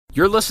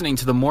You're listening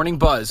to The Morning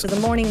Buzz. To The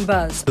Morning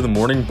Buzz. To The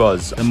Morning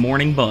Buzz. The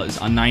Morning Buzz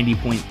on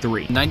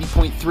 90.3.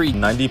 90.3.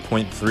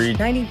 90.3.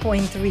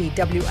 90.3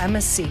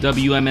 WMSC.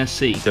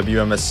 WMSC.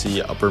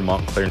 WMSC Upper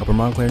Montclair. Upper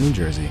Montclair, New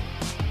Jersey.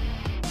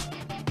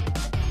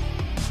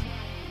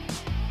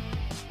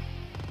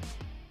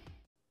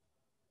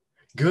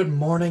 Good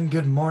morning,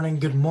 good morning,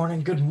 good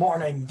morning, good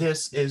morning.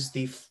 This is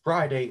the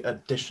Friday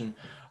edition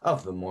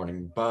of The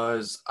Morning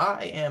Buzz.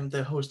 I am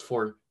the host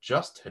for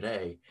just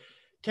today,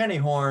 Kenny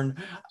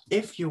Horn.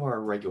 If you are a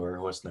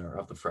regular listener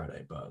of the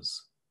Friday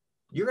Buzz,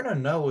 you're going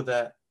to know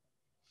that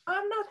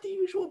I'm not the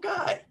usual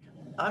guy.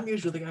 I'm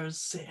usually the guy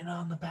who's sitting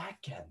on the back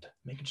end,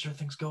 making sure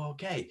things go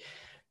okay.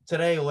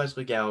 Today,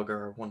 Leslie Gallagher,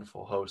 our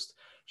wonderful host,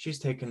 she's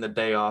taking the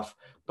day off,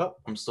 but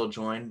I'm still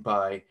joined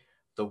by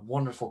the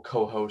wonderful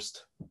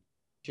co-host,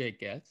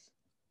 Jake Goetz,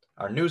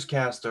 our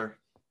newscaster,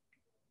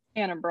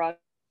 Anna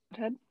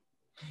Broadhead,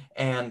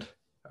 and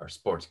our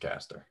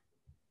sportscaster,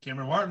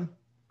 Cameron Martin.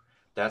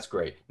 That's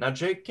great. Now,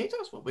 Jake, can you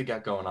tell us what we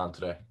got going on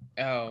today?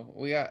 Oh,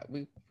 we got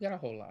a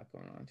whole lot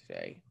going on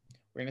today.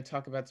 We're going to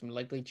talk about some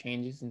likely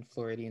changes in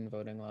Floridian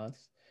voting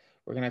laws.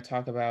 We're going to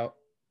talk about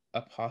a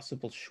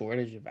possible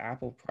shortage of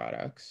Apple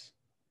products.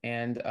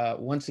 And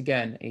once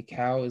again, a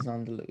cow is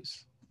on the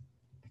loose.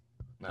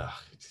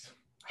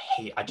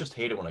 I just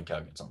hate it when a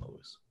cow gets on the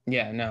loose.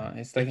 Yeah, no,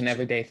 it's like an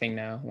everyday thing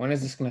now. When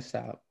is this going to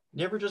stop?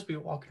 You ever just be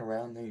walking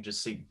around and you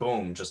just see,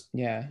 boom, just...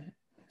 Yeah.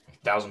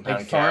 1,000-pound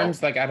like cow.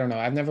 Farms, like, I don't know.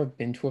 I've never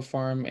been to a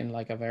farm in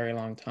like a very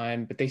long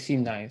time, but they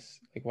seem nice.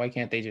 Like, why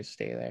can't they just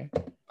stay there?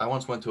 I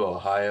once went to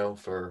Ohio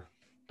for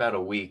about a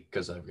week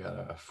because I've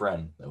got a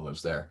friend that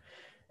lives there.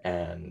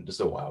 And just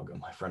a while ago,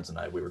 my friends and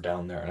I, we were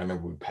down there, and I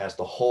remember we passed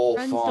the whole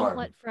Friends farm. don't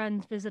let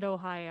friends visit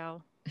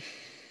Ohio.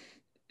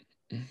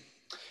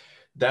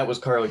 That was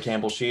Carly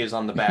Campbell. She is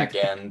on the back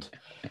end.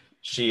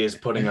 She is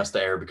putting us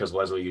to air because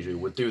Leslie usually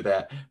would do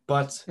that.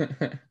 But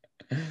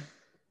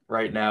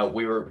right now,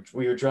 we were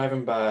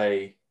driving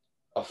by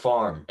a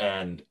farm,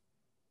 and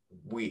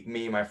me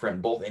and my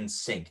friend, both in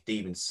sync, didn't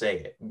even say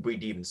it. We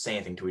didn't even say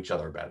anything to each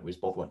other about it. We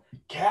just both went,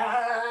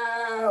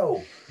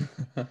 cow!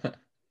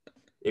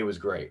 It was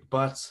great.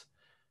 But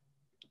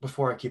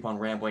before I keep on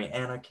rambling,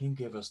 Anna, can you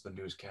give us the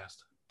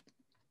newscast?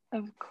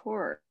 of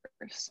course.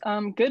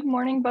 Good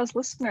morning, Buzz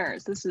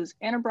listeners. This is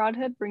Anna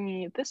Broadhead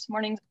bringing you this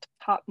morning's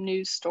top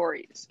news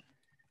stories.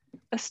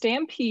 A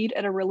stampede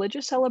at a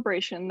religious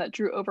celebration that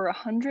drew over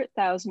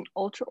 100,000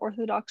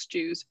 ultra-Orthodox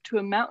Jews to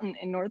a mountain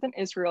in northern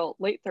Israel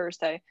late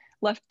Thursday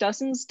left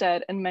dozens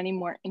dead and many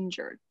more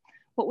injured.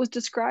 What was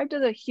described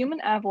as a human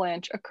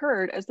avalanche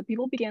occurred as the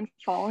people began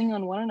falling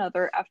on one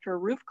another after a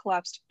roof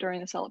collapsed during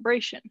the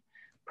celebration.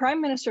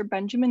 Prime Minister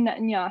Benjamin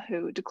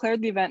Netanyahu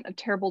declared the event a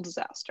terrible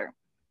disaster.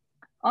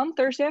 On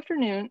Thursday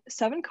afternoon,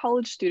 7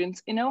 college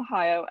students in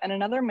Ohio and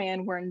another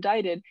man were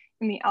indicted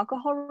in the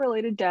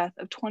alcohol-related death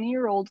of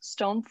 20-year-old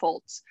Stone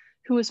Foltz,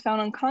 who was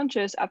found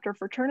unconscious after a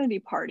fraternity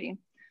party.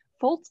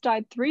 Foltz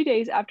died 3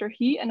 days after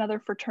he and other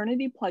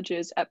fraternity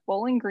pledges at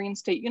Bowling Green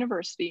State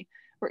University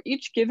were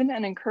each given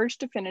and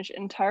encouraged to finish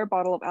an entire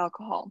bottle of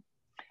alcohol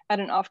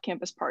at an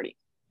off-campus party.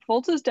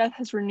 Foltz's death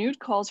has renewed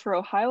calls for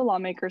Ohio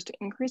lawmakers to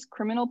increase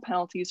criminal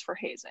penalties for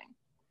hazing.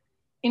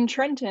 In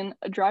Trenton,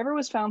 a driver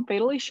was found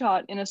fatally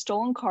shot in a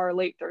stolen car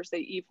late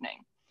Thursday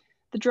evening.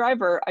 The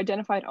driver,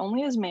 identified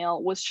only as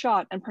male, was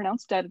shot and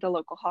pronounced dead at a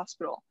local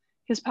hospital.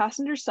 His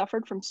passenger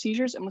suffered from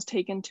seizures and was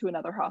taken to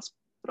another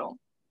hospital.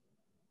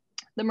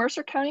 The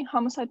Mercer County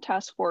Homicide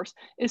Task Force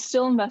is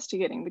still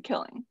investigating the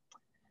killing.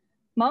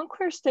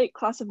 Montclair State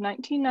class of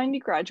 1990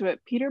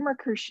 graduate Peter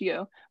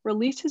Mercutio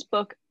released his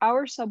book,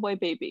 Our Subway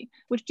Baby,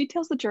 which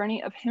details the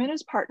journey of him and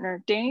his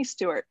partner, Danny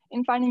Stewart,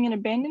 in finding an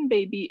abandoned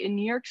baby in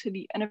New York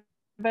City and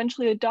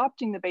eventually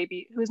adopting the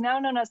baby, who is now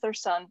known as their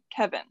son,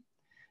 Kevin.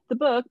 The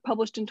book,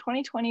 published in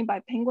 2020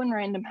 by Penguin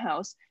Random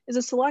House, is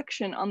a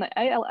selection on the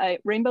ALA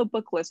Rainbow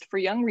Book List for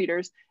young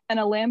readers and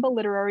a Lamba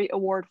Literary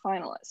Award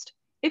finalist.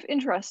 If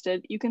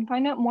interested, you can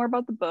find out more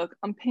about the book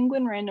on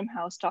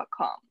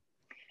penguinrandomhouse.com.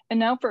 And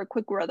now for a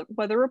quick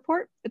weather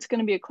report. It's going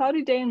to be a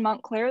cloudy day in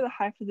Montclair. The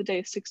high for the day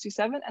is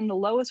 67 and the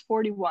low is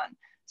 41.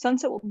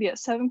 Sunset will be at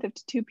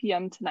 7:52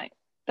 p.m. tonight.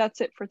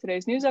 That's it for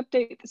today's news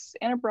update. This is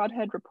Anna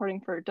Broadhead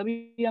reporting for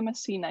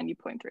WMSC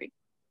 90.3.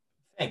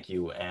 Thank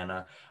you,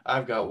 Anna.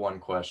 I've got one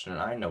question.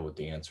 I know what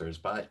the answer is,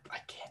 but I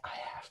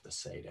have to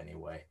say it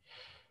anyway.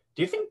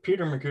 Do you think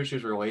Peter Mercutio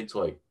is related to,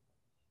 like,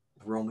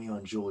 Romeo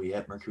and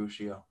Juliet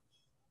Mercutio?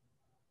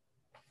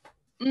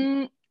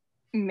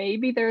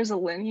 Maybe there's a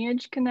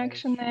lineage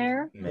connection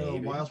there.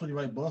 Maybe. Why else would you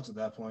write books at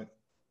that point?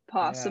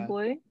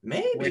 Possibly. Yeah.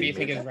 Maybe. Where do you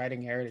think his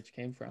writing heritage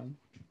came from?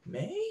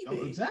 Maybe.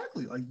 Oh,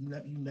 exactly. Like,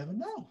 you never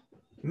know.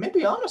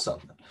 Maybe onto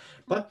something.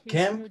 But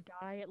Cam,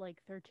 die at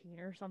like 13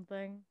 or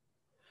something.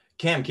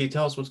 Cam, can you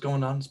tell us what's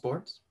going on in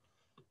sports?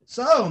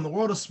 So, in the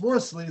world of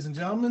sports, ladies and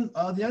gentlemen,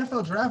 the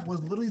NFL draft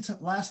was literally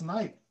last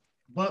night.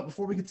 But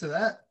before we get to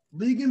that,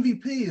 league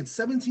MVP and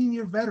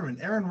 17-year veteran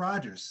Aaron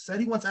Rodgers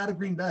said he wants out of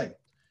Green Bay.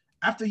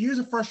 After years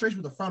of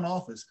frustration with the front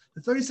office,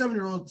 the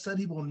 37-year-old said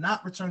he will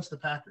not return to the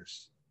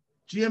Packers.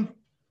 GM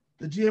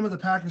the GM of the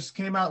Packers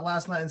came out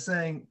last night and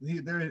saying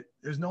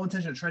there's no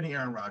intention of trading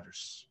Aaron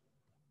Rodgers.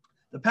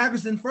 The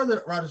Packers then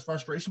further Rodgers'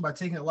 frustration by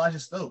taking Elijah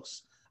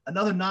Stokes,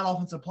 another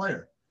non-offensive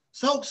player.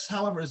 Stokes,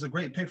 however, is a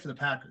great pick for the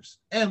Packers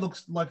and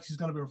looks like he's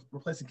going to be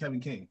replacing Kevin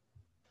King.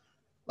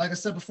 Like I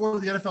said before,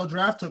 the NFL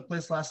draft took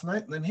place last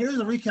night, and here's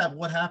a recap of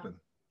what happened.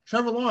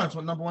 Trevor Lawrence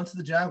went number 1 to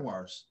the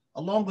Jaguars,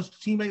 along with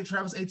teammate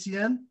Travis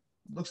Etienne.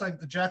 Looks like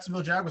the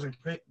Jacksonville Jaguars are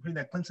creating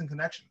that Clemson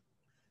connection.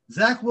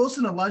 Zach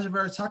Wilson and Elijah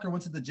Vera Tucker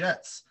went to the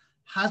Jets.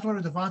 Heisman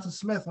winner Devonta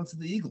Smith went to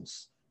the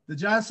Eagles. The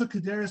Giants took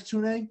Kadarius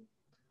Toney.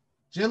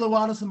 Jalen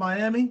Waddle to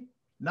Miami.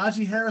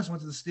 Najee Harris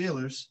went to the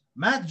Steelers.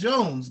 Mac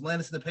Jones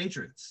landed to the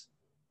Patriots.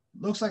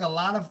 Looks like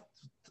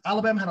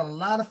Alabama had a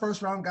lot of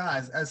first-round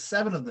guys, as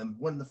 7 of them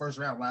went in the first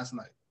round last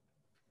night.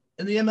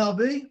 In the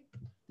MLB,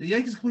 the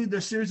Yankees completed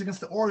their series against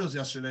the Orioles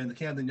yesterday in the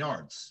Camden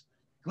Yards.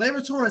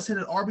 Gleyber Torres hit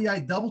an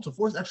RBI double to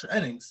force extra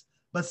innings,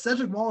 but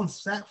Cedric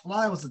Mullins' sac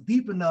fly was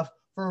deep enough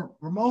for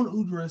Ramon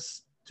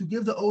Udris to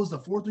give the O's the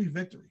 4-3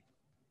 victory.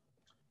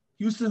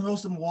 Houston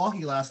hosted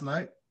Milwaukee last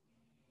night.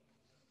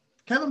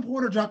 Kevin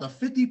Porter dropped a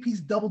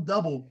 50-piece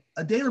double-double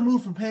a day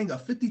removed from paying a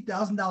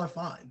 $50,000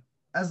 fine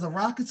as the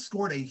Rockets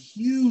scored a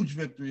huge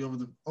victory over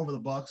the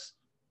Bucks.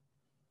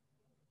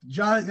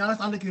 Giannis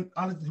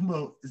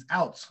Antetokounmpo is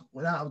out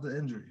without the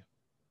injury.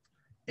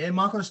 In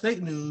Montclair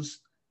State news,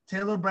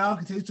 Taylor Brown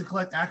continues to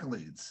collect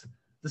accolades.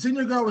 The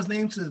senior guard was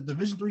named to the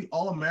Division III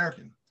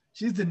All-American.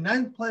 She's the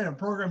 9th player in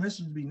program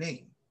history to be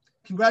named.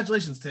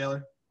 Congratulations,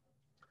 Taylor.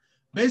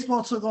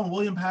 Baseball took on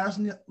William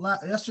Patterson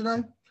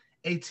yesterday.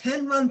 A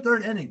 10-run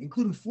third inning,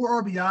 including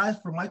 4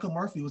 RBIs for Michael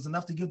Murphy, was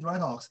enough to give the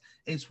Redhawks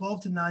a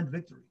 12-9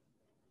 victory.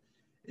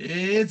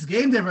 It's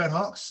game day,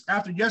 Redhawks.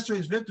 After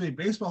yesterday's victory,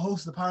 baseball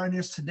hosts the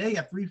Pioneers today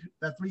at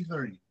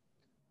 3:30.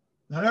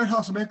 The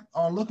Redhawks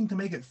are looking to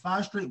make it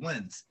 5 straight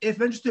wins.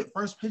 If interested,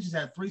 first pitch is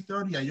at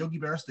 3:30 at Yogi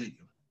Berra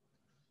Stadium.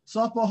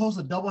 Softball hosts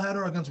a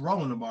doubleheader against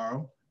Rowan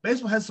tomorrow.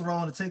 Baseball heads to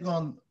Rowan to take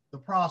on the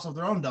Pross of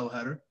their own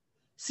doubleheader.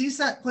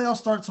 CSAC playoffs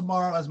start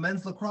tomorrow as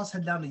men's lacrosse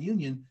head down to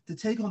Union to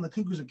take on the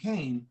Cougars of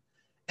Kane.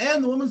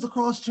 And the women's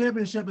lacrosse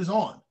championship is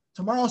on.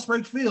 Tomorrow at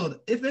Sprague Field.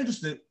 If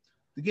interested,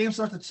 the game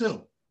starts at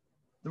 2.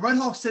 The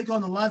Redhawks take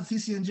on the Lions of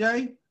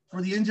TCNJ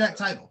for the NJAC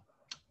title.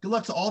 Good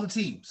luck to all the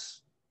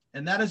teams.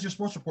 And that is your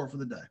sports report for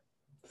the day.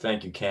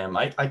 Thank you, Cam.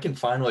 I can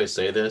finally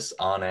say this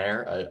on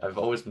air. I've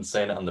always been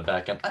saying it on the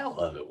back end. I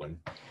love it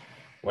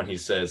when he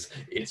says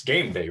it's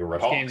game day,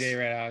 Redhawks. Game day,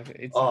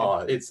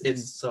 Redhawks.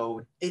 It's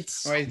always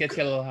gets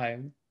you a little high.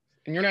 And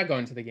you're not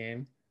going to the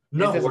game.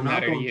 No, we're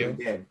not going to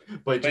the game.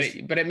 But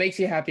it makes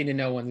you happy to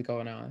know what's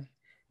going on.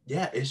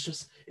 Yeah,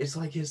 it's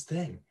like his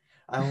thing.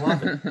 I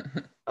love it.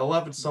 I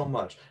love it so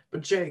much.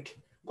 But Jake,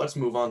 let's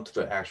move on to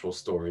the actual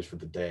stories for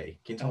the day.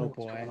 Can you tell me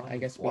what's going on I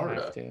guess in Florida,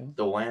 we have to.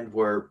 the land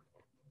where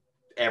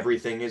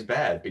everything is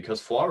bad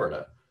because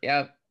Florida.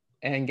 Yep.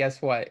 And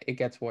guess what? It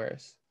gets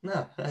worse.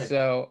 No, hey.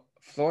 So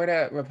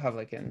Florida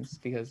Republicans,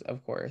 because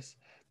of course,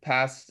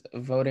 passed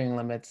voting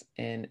limits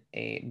in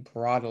a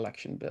broad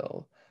election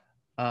bill.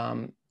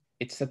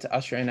 It's set to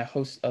usher in a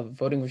host of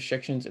voting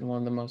restrictions in one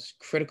of the most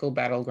critical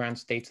battleground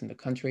states in the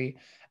country,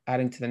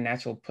 adding to the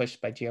natural push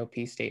by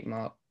GOP state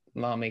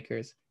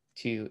lawmakers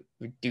to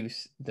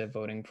reduce the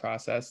voting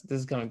process.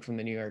 This is coming from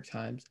the New York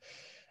Times.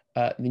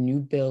 The new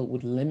bill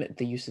would limit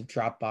the use of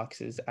drop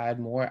boxes, add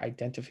more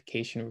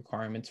identification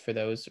requirements for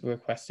those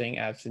requesting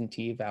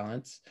absentee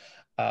ballots,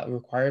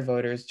 require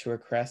voters to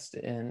request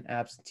an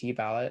absentee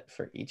ballot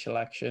for each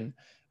election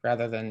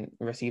rather than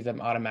receive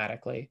them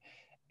automatically,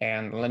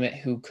 and limit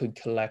who could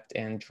collect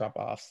and drop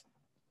off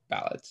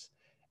ballots.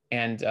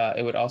 And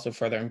it would also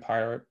further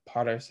empower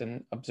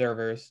partisan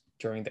observers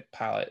during the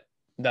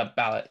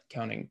ballot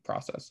counting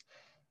process.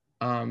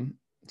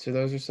 So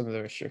those are some of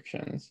the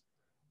restrictions.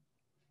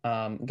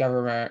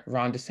 Governor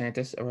Ron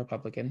DeSantis, a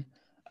Republican,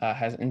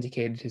 has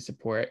indicated his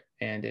support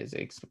and is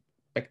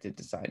expected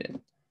to sign it.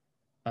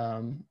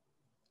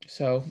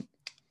 So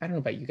I don't know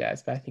about you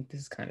guys, but I think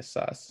this is kind of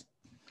sus.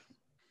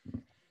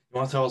 You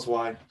want to tell us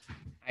why?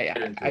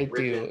 I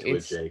do.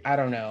 I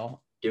don't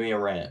know. Give me a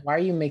rant. Why are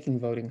you making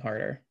voting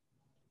harder?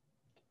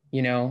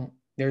 You know,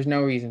 there's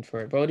no reason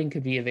for it. Voting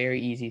could be a very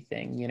easy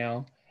thing, you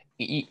know,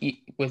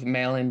 with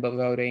mail-in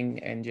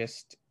voting and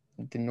just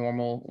the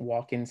normal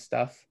walk-in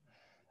stuff.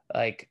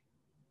 Like,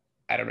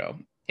 I don't know.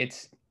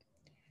 It's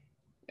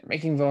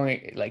making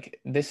voting, like,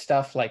 this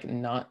stuff, like,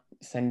 not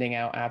sending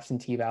out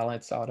absentee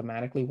ballots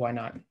automatically. Why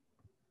not?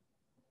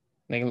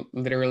 Like,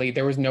 literally,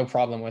 there was no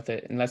problem with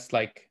it unless,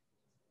 like,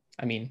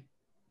 I mean,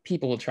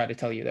 people will try to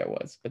tell you there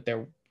was, but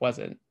there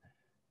wasn't.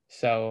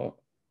 So,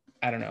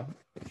 I don't know.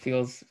 It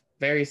feels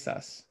very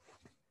sus.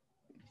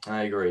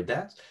 I agree.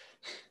 That's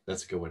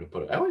a good way to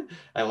put it.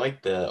 I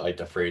like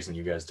the phrasing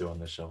you guys do on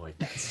this show. Like,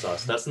 that's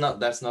sus.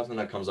 That's nothing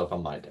that comes up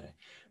on my day.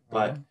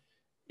 But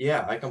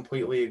yeah, I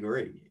completely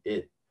agree.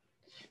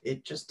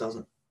 It just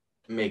doesn't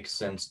make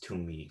sense to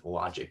me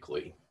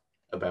logically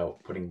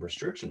about putting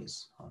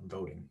restrictions on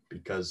voting,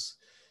 because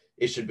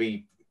it should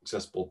be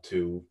accessible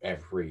to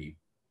every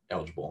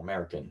eligible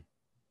American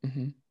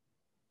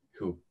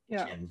who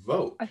can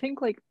vote. I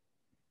think, like,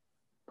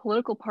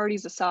 political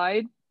parties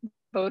aside,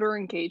 voter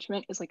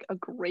engagement is like a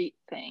great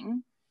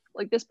thing.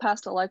 Like this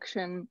past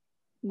election,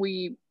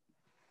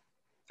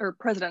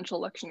 presidential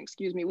election,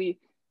 excuse me, we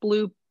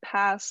blew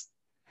past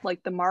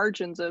like the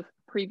margins of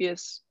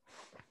previous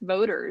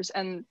voters,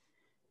 and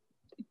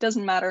it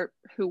doesn't matter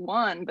who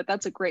won, but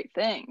that's a great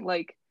thing.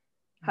 Like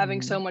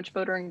having so much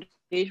voter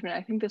engagement,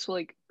 I think this will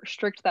like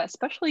restrict that,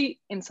 especially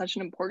in such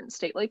an important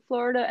state like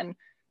Florida, and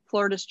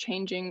Florida's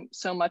changing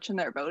so much in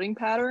their voting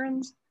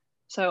patterns.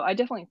 So I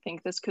definitely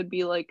think this could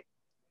be like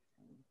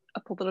a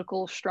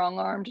political strong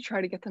arm to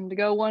try to get them to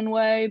go one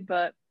way,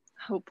 but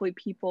hopefully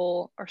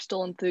people are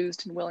still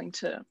enthused and willing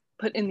to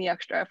put in the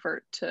extra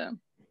effort to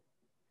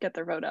get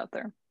their vote out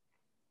there.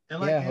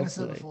 And like Anna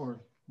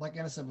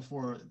said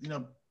before, you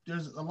know,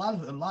 there's a lot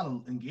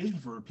of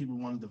engagement for people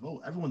wanting to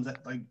vote. Everyone's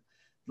at, like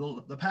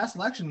the past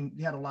election,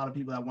 you had a lot of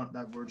people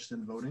that were interested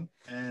in voting,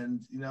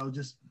 and you know,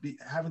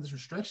 having this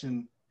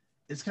restriction,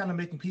 it's kind of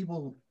making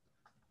people.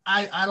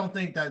 I don't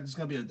think that it's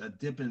going to be a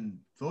dip in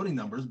voting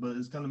numbers, but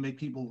it's going to make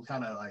people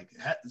kind of like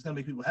it's going to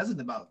make people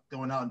hesitant about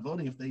going out and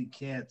voting if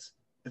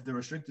they're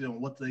restricted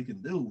on what they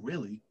can do,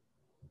 really.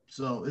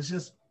 So it's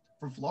just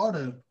for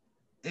Florida.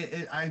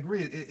 I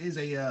agree. It is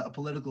a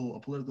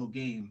political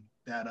game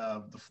that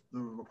the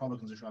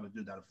Republicans are trying to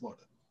do down in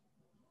Florida.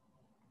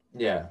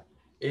 Yeah,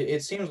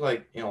 it seems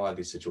like in a lot of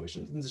these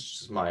situations, this is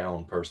just my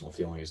own personal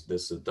feelings.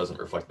 This doesn't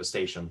reflect the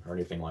station or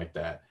anything like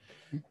that,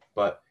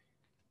 but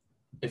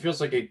it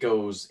feels like it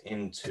goes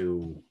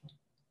into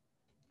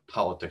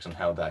politics and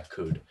how that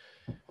could,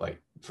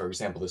 like, for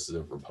example, this is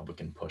a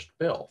Republican pushed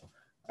bill.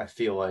 I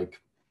feel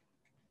like,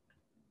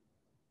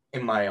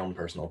 in my own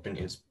personal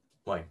opinion,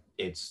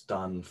 it's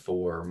done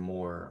for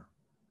more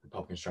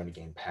Republicans trying to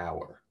gain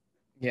power.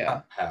 Yeah.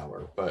 Not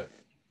power, but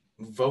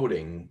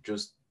voting,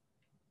 just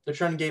they're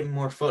trying to gain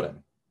more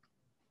footing.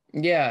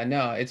 Yeah,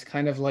 no, it's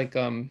kind of like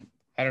I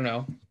don't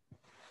know,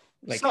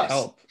 like Sus.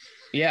 help.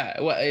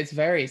 Yeah, well, it's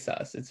very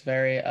sus. It's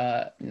very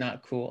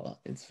not cool.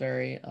 It's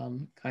very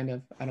kind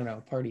of, I don't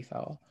know, party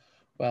foul.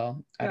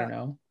 Well, I don't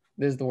know.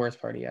 This is the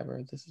worst party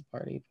ever. This is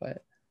party,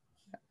 but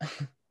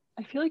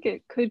I feel like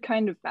it could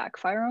kind of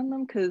backfire on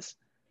them because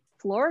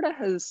Florida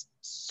has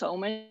so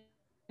many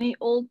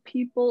old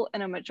people,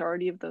 and a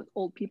majority of those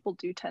old people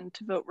do tend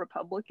to vote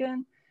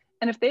Republican.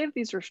 And if they have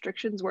these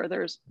restrictions where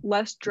there's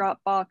less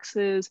drop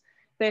boxes,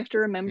 they have to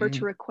remember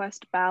to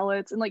request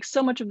ballots, and like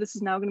so much of this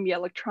is now going to be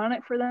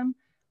electronic for them.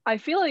 I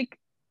feel like,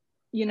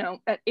 you know,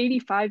 at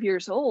 85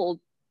 years old,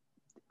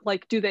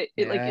 like,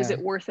 is it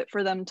worth it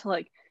for them to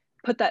like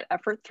put that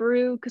effort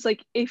through? Because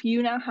like if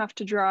you now have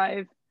to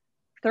drive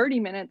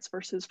 30 minutes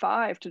versus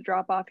 5 to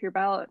drop off your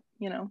ballot,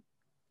 you know,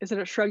 is it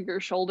a shrug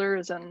your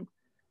shoulders and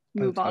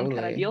move on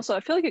kind of deal? So I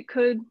feel like it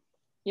could,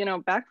 you know,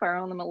 backfire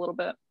on them a little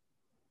bit.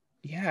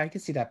 Yeah, I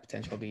could see that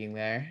potential being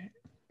there,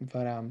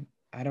 but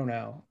I don't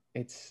know.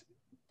 It's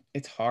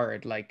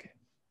hard. Like,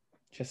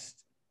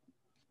 just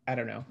I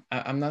don't know.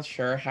 I'm not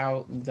sure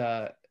how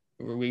the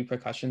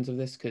repercussions of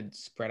this could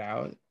spread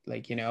out.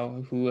 Like, you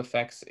know, who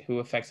affects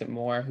it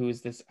more? Who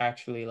is this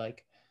actually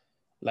like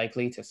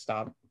likely to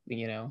stop?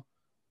 You know,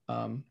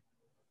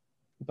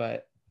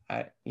 but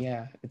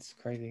it's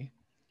crazy.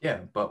 Yeah,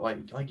 but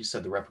like you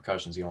said, the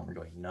repercussions you don't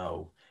really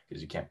know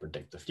because you can't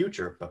predict the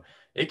future. But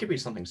it could be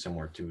something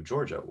similar to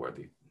Georgia, where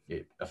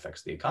it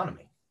affects the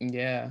economy.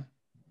 Yeah.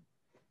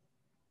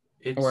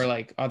 Or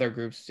like other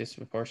groups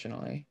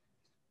disproportionately.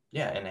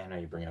 Yeah, and I know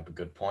you bring up a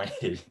good point.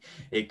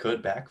 It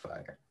could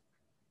backfire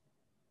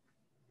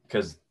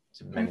because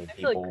many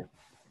people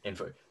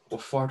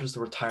Florida's the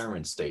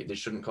retirement state. They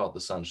shouldn't call it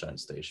the Sunshine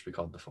State. It should be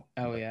called the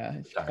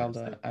it should be called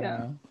I don't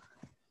know.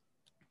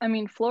 I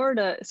mean,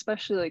 Florida,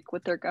 especially like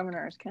with their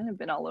governor, has kind of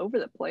been all over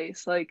the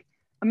place. Like,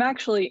 I'm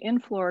actually in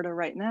Florida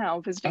right now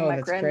visiting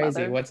my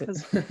grandmother. What's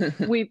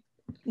it? we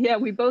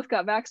both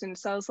got vaccinated.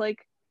 So I was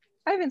like,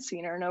 I haven't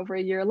seen her in over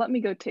a year. Let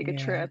me go take a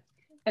trip.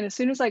 And as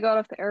soon as I got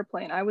off the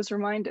airplane, I was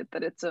reminded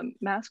that it's a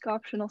mask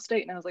optional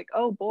state. And I was like,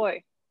 oh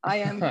boy, I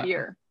am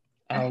here.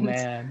 Oh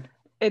man,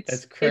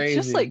 that's crazy. It's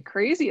just like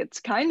crazy. It's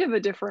kind of a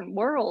different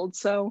world.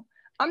 So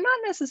I'm not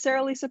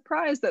necessarily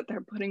surprised that they're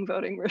putting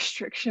voting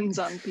restrictions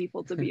on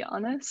people, to be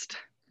honest.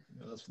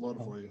 Yeah, that's Florida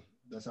for you.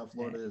 That's how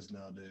Florida is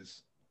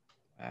nowadays.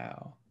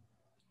 Wow.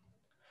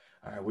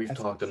 All right, we've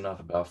talked enough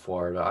about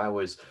Florida. I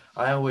always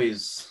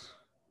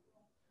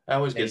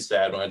get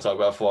sad when I talk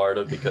about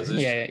Florida because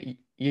it's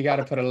you got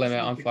to put a limit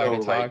on Florida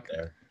talk. Right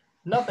there.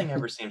 Nothing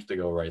ever seems to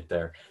go right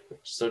there.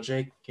 So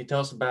Jake, can you tell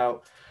us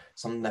about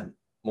something that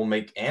will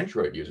make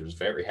Android users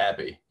very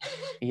happy?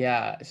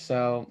 Yeah,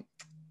 so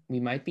we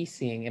might be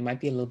seeing, it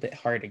might be a little bit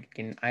hard to get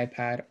an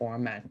iPad or a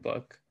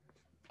MacBook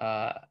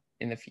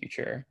in the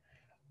future.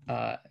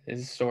 This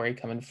is a story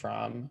coming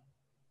from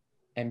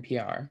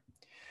NPR.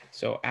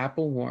 So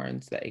Apple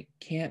warns that it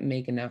can't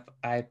make enough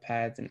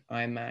iPads and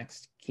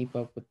iMacs to keep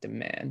up with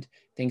demand,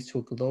 thanks to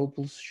a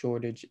global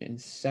shortage in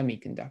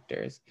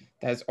semiconductors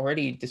that has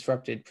already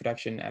disrupted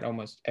production at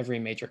almost every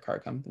major car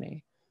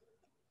company.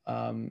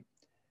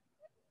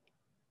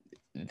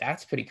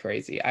 That's pretty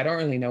crazy. I don't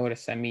really know what a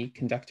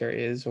semiconductor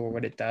is or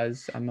what it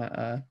does. I'm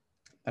not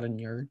not a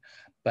nerd,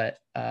 but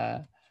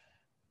I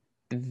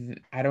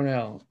don't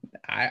know.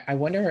 I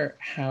wonder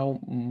how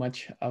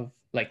much,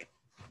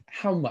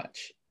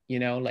 you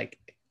know, like,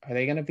 are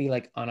they gonna be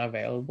like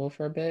unavailable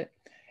for a bit?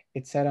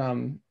 It said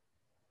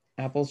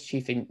Apple's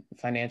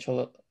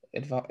financial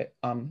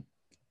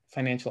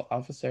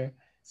officer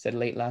said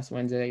late last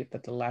Wednesday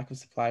that the lack of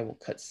supply will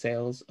cut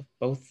sales of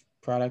both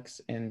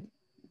products and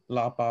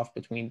lop off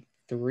between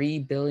 3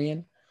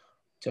 billion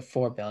to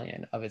 4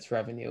 billion of its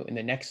revenue in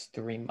the next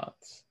 3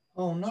 months.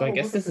 Oh no! So I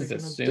guess this is a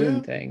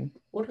soon thing.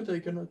 What are they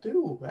gonna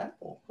do,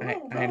 Apple?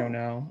 I don't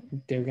know.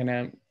 They're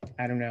gonna,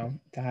 I don't know.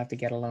 They'll have to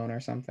get a loan or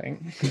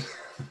something.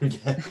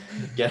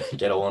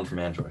 get a loan from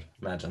Android.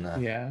 Imagine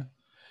that. Yeah.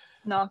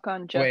 Knock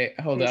on Jeff Wait,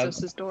 hold up.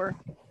 Bezos's door.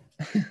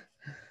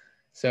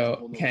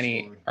 So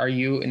Kenny, are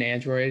you an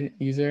Android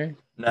user?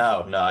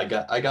 No. I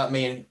got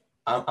me.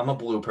 I'm a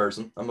blue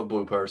person. I'm a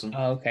blue person.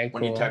 Oh, okay,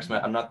 cool. When you text me,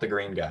 I'm not the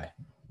green guy.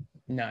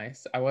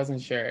 Nice. I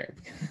wasn't sure.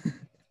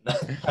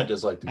 I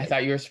just like. I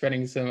thought you were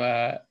spreading some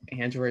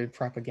Android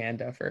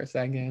propaganda for a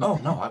second. Oh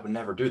no, I would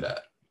never do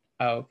that.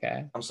 Oh,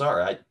 okay. I'm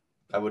sorry.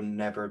 I would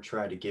never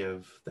try to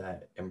give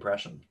that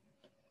impression,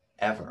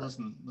 ever.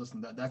 Listen.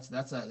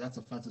 That's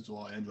offensive to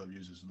all Android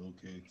users,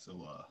 okay?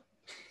 So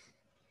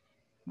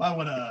might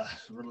want to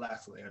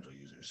relax with Android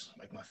users,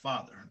 like my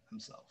father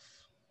himself.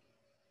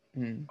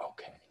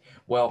 Okay.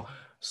 Well,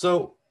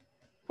 so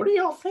what are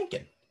y'all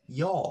thinking?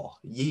 Y'all,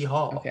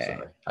 yeehaw. Okay.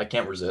 Sorry, I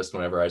can't resist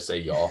whenever I say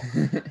y'all.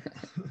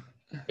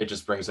 It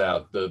just brings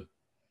out the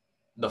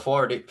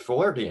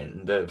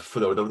Floridian,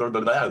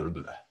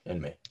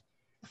 in me.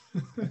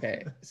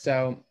 Okay,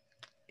 so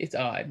it's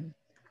odd.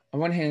 On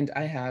one hand,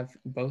 I have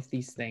both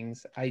these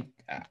things.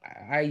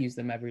 I use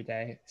them every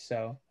day,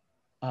 so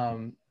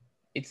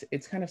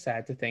it's kind of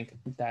sad to think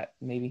that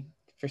maybe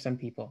for some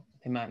people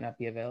they might not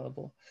be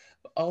available.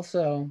 But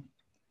also,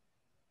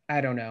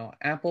 I don't know.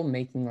 Apple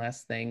making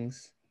less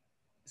things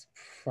is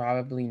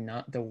probably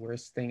not the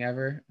worst thing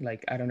ever.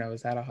 Like, I don't know.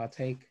 Is that a hot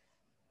take?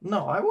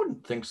 No, I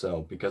wouldn't think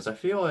so, because I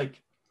feel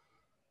like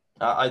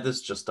this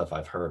is just stuff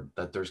I've heard,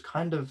 that there's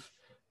kind of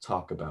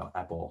talk about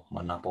Apple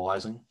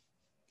monopolizing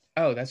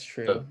Oh, that's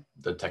true.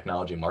 the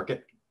technology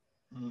market.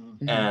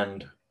 Mm.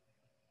 And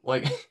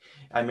like,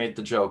 I made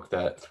the joke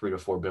that 3 to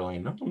 4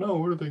 billion. No,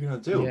 what are they gonna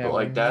do? Yeah, but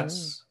like, well,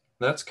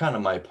 that's kind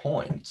of my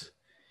point,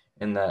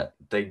 in that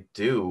they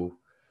do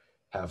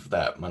have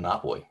that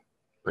monopoly,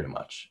 pretty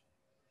much,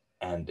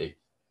 and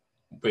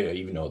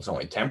even though it's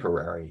only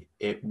temporary,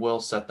 it will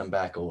set them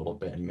back a little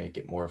bit and make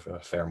it more of a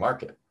fair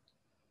market.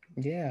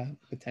 Yeah,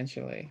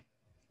 potentially.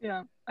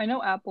 Yeah, I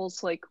know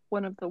Apple's like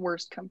one of the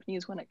worst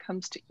companies when it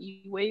comes to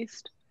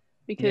e-waste,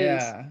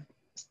 because Yeah.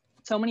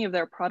 so many of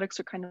their products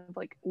are kind of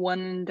like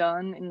one and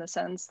done, in the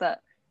sense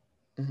that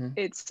Mhm.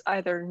 it's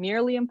either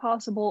nearly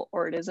impossible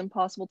or it is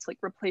impossible to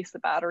like replace the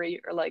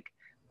battery or like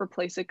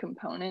replace a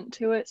component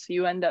to it. So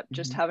you end up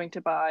just Mhm. having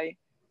to buy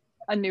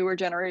a newer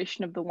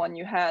generation of the one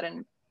you had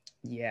and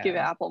Yeah. give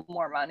Apple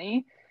more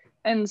money.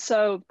 And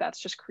so that's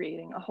just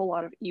creating a whole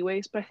lot of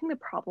e-waste. But I think the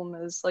problem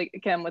is, like,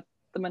 again, with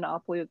the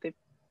monopoly that they've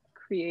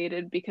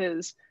created,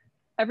 because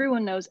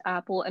everyone knows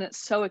Apple and it's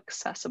so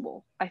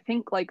accessible. I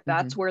think like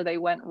that's where they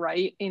went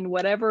right in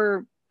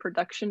whatever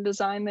production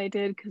design they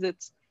did, because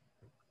it's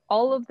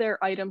all of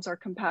their items are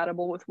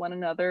compatible with one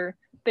another.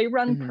 They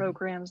run Mhm.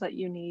 programs that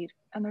you need,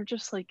 and they're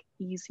just like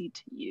easy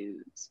to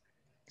use.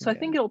 So I Yeah.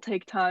 think it'll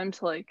take time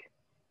to like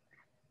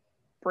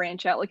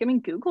branch out. Like, I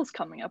mean, Google's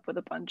coming up with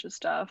a bunch of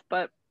stuff,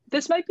 but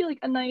this might be like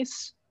a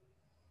nice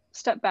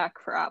step back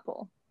for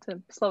Apple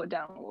to slow it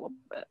down a little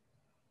bit.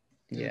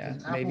 Yeah,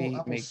 'Cause maybe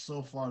Apple's make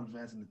so far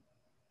advanced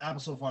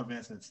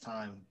in its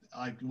time.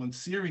 Like when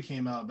Siri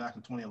came out back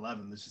in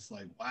 2011, it's just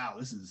like, wow,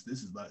 this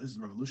is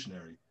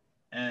revolutionary.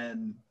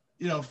 And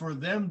you know, for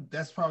them,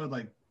 that's probably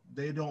like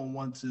they don't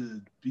want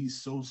to be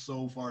so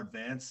far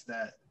advanced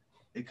that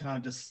it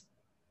just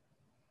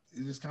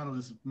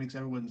makes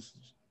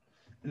everyone's,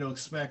 you know,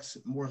 expects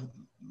more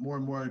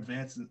and more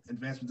advancements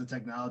in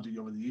technology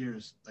over the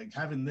years. Like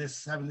having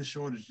this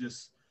shortage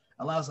just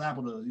allows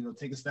Apple to, you know,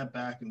 take a step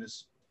back and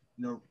just,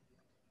 you know,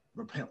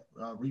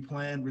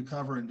 replan,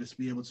 recover, and just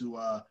be able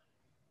to,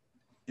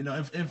 you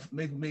know,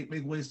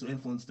 make ways to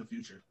influence the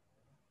future.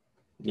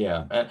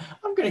 Yeah, and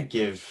I'm gonna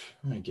give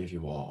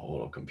you all a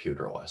little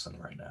computer lesson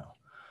right now.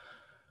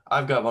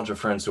 I've got a bunch of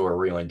friends who are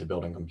really into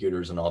building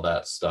computers and all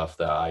that stuff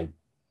that I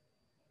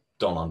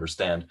don't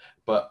understand,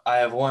 but I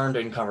have learned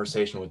in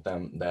conversation with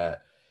them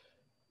that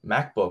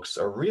MacBooks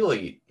are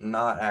really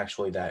not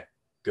actually that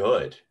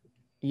good.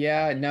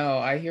 Yeah, no,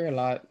 I hear a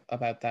lot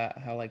about that.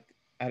 How like,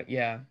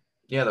 yeah,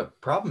 Yeah, the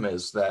problem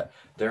is that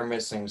they're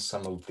missing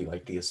some of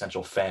the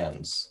essential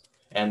fans.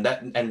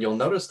 And you'll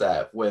notice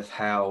that with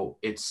how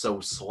it's so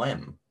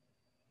slim.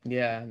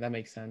 yeah, that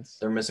makes sense.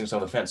 They're missing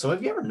some of the fans. So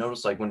have you ever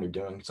noticed, like, when you're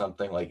doing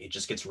something, like it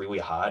just gets really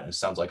hot and it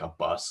sounds like a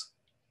bus?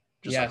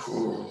 Just Yes.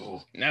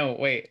 like, No,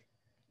 wait.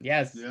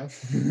 Yes. Yeah.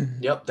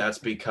 yep, that's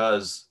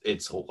because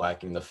it's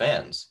lacking the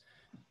fans.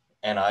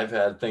 And I've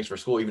had things for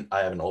school. Even I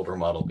have an older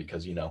model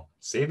because, you know,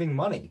 saving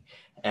money.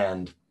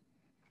 And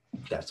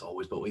That's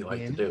always what we like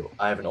to Yeah. do.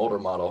 I have an older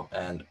model,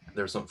 and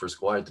there's something for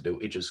Squire to do.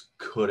 It just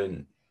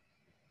couldn't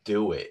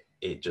do it.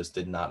 It just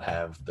did not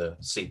have the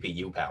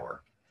CPU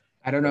power.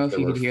 I don't know if there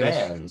you were could hear this.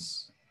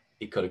 fans,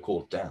 it could have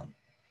cooled down.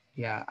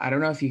 Yeah, I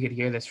don't know if you could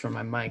hear this from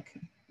my mic,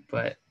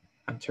 but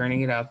I'm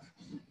turning it up,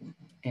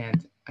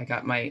 and I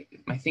got my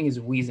thing is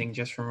wheezing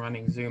just from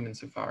running Zoom and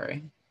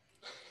Safari.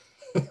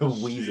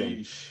 Wheezing.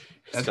 Sheesh.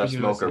 It's That's got what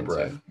you're smoker listening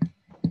breath.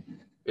 to.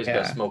 It's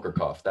Yeah. got smoker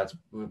cough. That's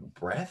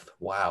breath?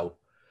 Wow.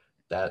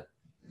 That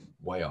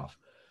way off.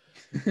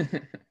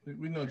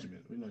 We know what you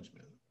mean. We know what you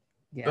mean.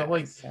 Yeah, But,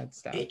 like, sad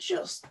stuff.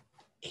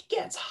 It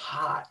gets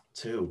hot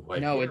too.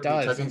 Like, No, here it at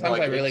does. Kentucky, Sometimes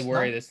like, I really it's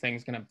worry not- this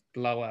thing's gonna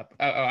blow up.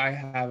 Oh, I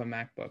have a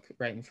MacBook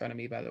right in front of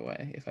me, by the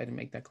way, if I didn't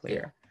make that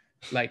clear.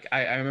 Like,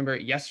 I remember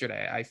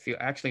yesterday, I feel,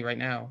 actually right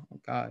now, oh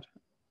God,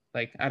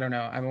 like, I don't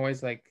know. I'm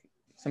always like,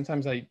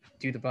 sometimes I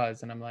do the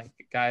buzz and I'm like,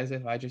 guys,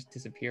 if I just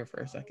disappear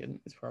for a second,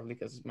 it's probably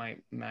because my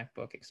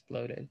MacBook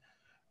exploded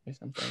or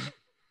something.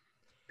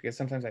 Because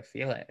sometimes I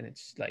feel it and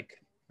it's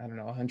like, I don't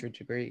know, 100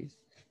 degrees.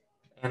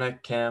 Anna,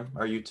 Cam,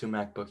 are you two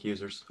MacBook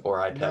users or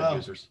iPad No.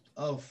 users?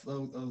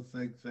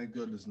 Thank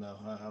goodness, no.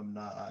 I'm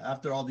not.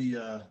 After all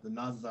the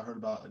nonsense I heard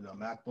about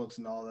MacBooks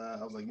and all that,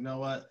 I was like, you know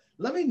what?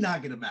 Let me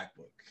not get a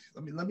MacBook.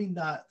 Let me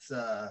not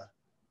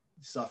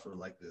suffer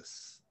like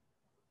this.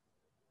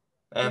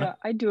 Anna?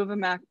 Yeah, I do have a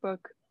MacBook.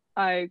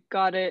 I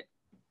got it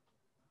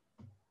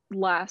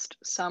last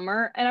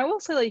summer, and I will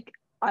say, like,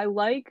 I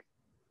like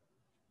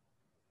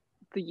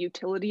the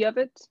utility of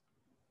it.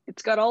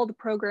 It's got all the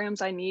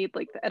programs I need,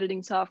 like the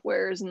editing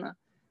softwares and the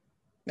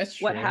That's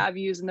true. what have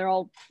yous, and they're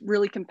all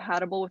really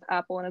compatible with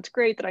Apple. And it's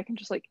great that I can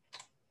just like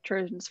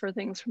transfer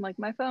things from like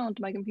my phone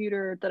to my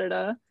computer.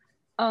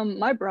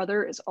 My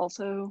brother is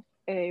also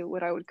a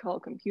what I would call a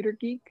computer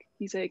geek.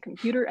 He's a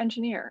computer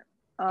engineer.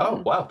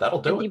 Oh, wow,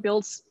 that'll do He it.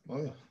 builds,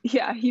 Oh,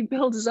 yeah, he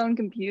builds his own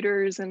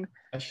computers and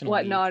Professional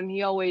whatnot, geek. and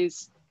he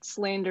always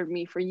slandered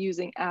me for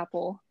using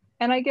Apple.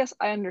 And I guess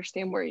I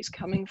understand where he's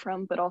coming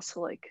from, but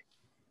also like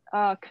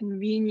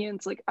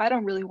convenience. Like, I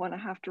don't really want to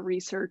have to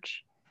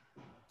research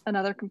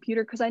another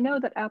computer because I know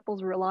that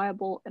Apple's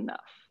reliable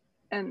enough,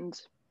 and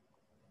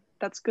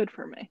that's good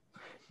for me.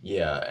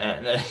 Yeah,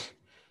 and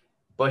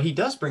but he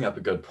does bring up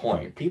a good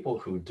point. People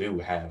who do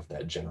have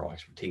that general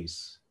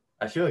expertise,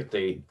 I feel like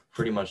they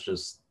pretty much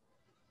just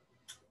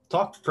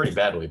talk pretty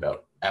badly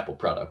about Apple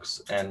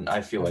products, and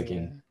I feel like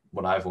in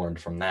what I've learned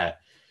from that,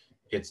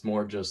 it's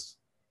more just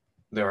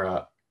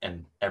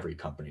and every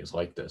company is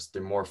like this.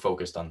 They're more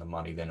focused on the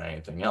money than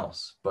anything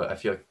else. But I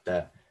feel like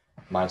that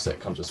mindset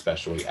comes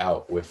especially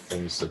out with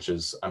things such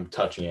as I'm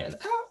touching it and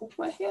ow,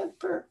 my hand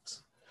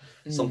burns,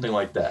 something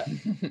like that,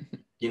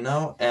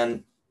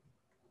 and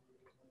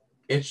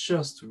it's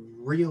just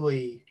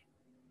really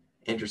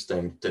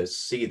interesting to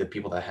see the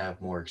people that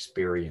have more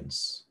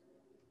experience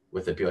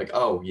with it be like,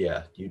 oh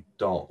yeah, you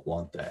don't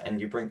want that. And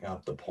you bring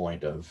up the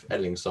point of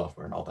editing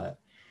software and all that.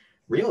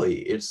 Really,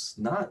 it's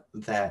not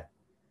that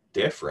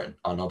different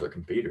on other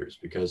computers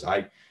because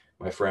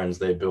my friends,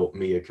 they built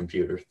me a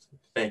computer.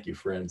 Thank you,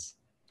 friends.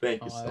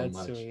 Thank you so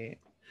much. Sweet.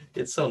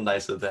 It's so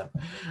nice of them.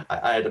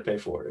 I had to pay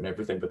for it and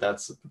everything, but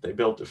they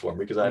built it for me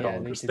because I don't They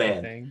did the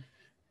understand. thing.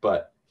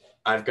 But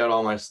I've got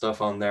all my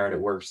stuff on there and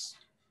it works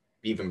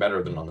even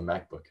better than on the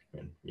MacBook.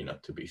 And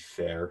to be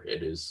fair,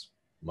 it is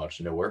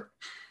much newer.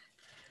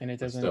 And it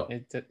doesn't still.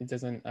 it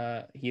doesn't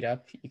heat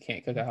up. You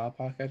can't cook a hot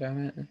pocket on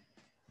it.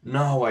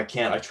 No, I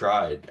can't. I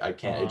tried. I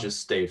can't. It Aw. just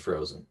stayed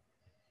frozen.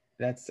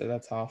 That's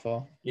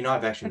awful.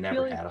 I've actually I never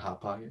feel like- had a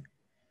Hot Pocket.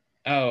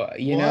 Oh,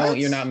 you're What?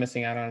 not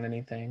missing out on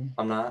anything.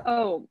 I'm not.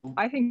 Oh,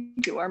 I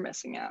think you are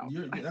missing out.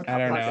 That's I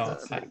don't Hot know.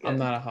 Pockets are pretty I'm good.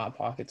 not a hot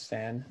pocket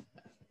stan.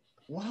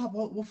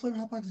 what flavor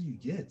hot pockets do you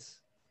get?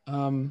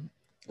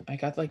 I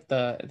got like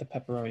the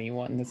pepperoni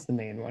one. That's the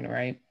main one,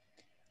 right?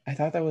 I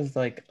thought that was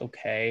like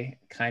okay,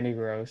 kind of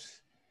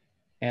gross,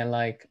 and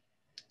like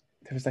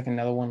there was like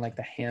another one like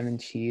the ham and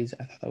cheese.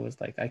 I thought that was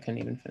like I couldn't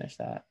even finish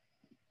that.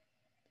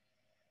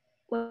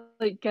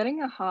 Like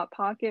getting a Hot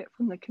Pocket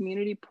from the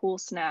community pool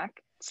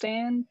snack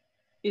stand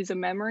is a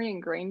memory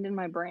ingrained in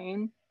my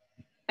brain,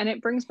 and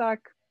it brings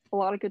back a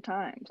lot of good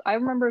times. I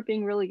remember it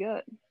being really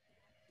good.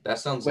 That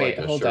sounds Wait,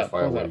 like a hold up,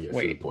 surefire hold way up, to get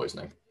wait. food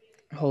poisoning.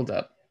 Hold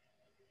up.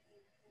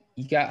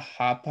 You got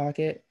Hot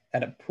Pocket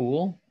at a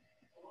pool?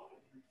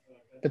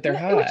 But they're Yeah,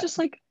 hot. it was just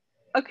like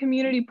a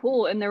community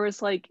pool, and there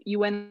was like you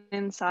went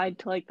inside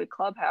to like the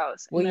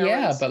clubhouse. And Well, there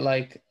yeah, was- but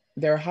like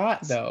they're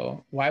hot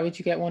though. Why would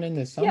you get one in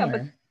the summer? Yeah,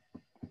 but-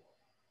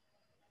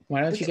 Why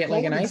don't you It's get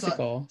like an cold inside.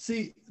 icicle?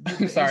 See,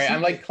 I'm sorry,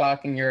 I'm like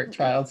clocking your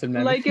childhood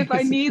memories. like if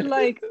I need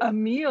like a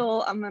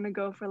meal, I'm gonna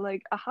go for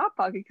like a Hot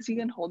Pocket because you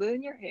can hold it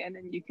in your hand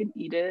and you can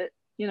eat it.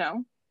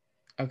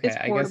 Okay, it's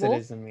I guess it portable.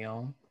 is a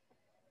meal.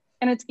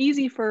 And it's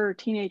easy for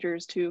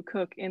teenagers to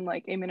cook in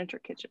like a miniature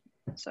kitchen.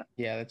 So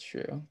Yeah, that's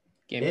true.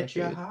 Gamer Get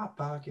your food. Hot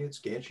Pockets.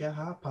 Get your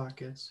Hot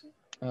Pockets.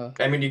 Ugh.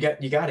 I mean, you got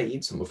to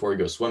eat some before you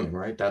go swimming,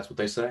 right? That's what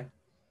they say.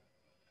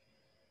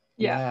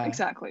 yeah, Yeah.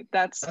 exactly.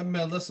 That's I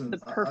mean, listen, the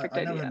perfect I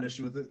never had idea. an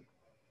issue with it.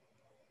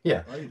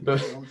 Yeah, I eat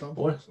but it all the time.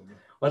 what-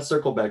 let's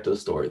circle back to the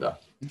story though.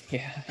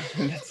 Yeah,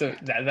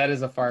 that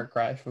is a far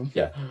cry from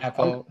Yeah,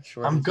 Apple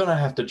shortage. I'm gonna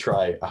have to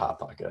try a Hot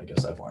Pocket, I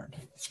guess I've learned.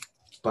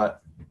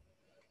 But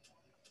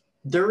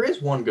there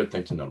is one good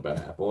thing to know about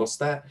Apple. It's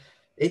that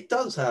it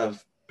does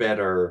have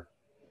better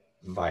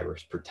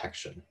virus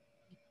protection.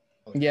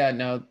 Yeah,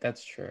 no,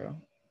 that's true.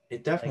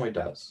 It definitely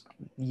does.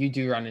 You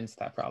do run into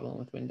that problem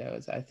with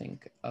Windows, I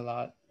think, a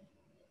lot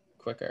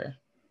quicker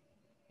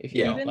if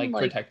you don't Even, like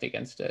protect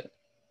against it,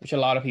 which a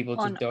lot of people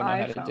just don't know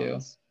how to do.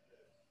 iPhones,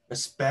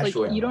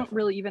 Especially like you on don't iPhone.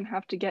 really even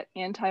have to get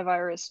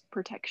antivirus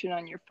protection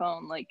on your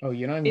phone. Like Oh,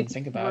 you don't even it's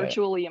think about it.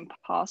 virtually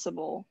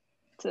impossible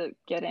to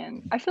get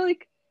in. I feel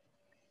like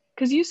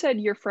because you said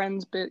your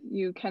friends bit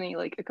you, Kenny,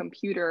 like a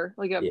computer,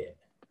 like a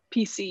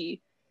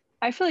PC.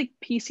 I feel like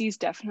PCs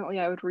definitely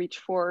I would reach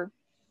for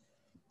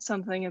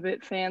something a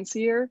bit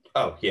fancier.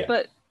 Oh yeah.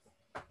 But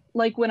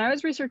like when I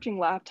was researching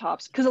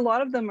laptops, because a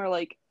lot of them are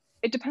like,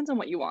 it depends on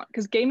what you want.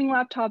 Because gaming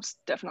laptops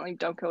definitely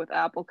don't go with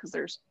Apple because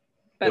there's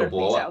better It'll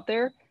blow things up. out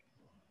there.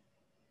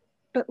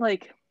 But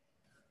like,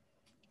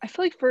 I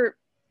feel like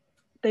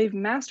they've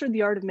mastered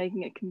the art of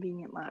making a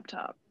convenient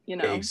laptop, you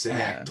know?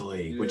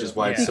 Exactly. Yeah. Which is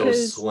why it's so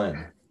Because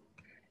slim.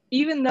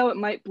 even though it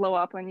might blow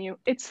up on you,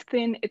 it's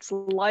thin, it's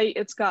light,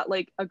 it's got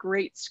like a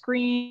great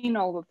screen,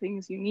 all the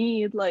things you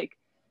need. Like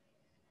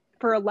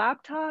for a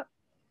laptop,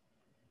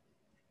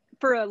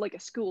 for a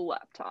school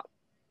laptop,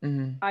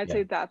 I'd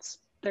say that's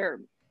their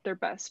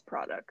best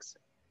products.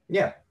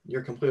 Yeah,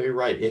 you're completely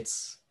right.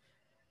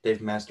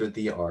 They've mastered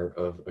the art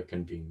of a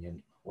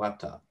convenient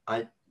laptop.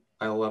 I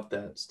love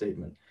that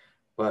statement.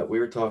 But we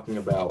were talking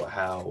about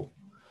how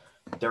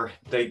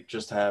they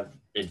just have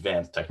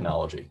advanced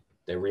technology.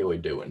 They really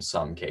do in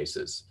some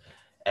cases.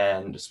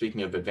 And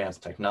speaking of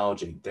advanced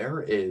technology,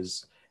 there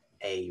is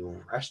a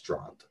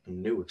restaurant, a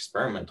new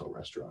experimental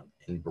restaurant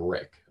in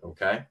Brick,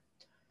 okay?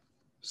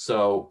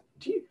 So,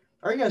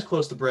 are you guys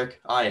close to Brick?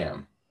 I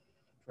am.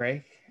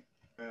 Brick?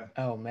 Yeah.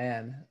 Oh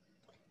man,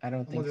 I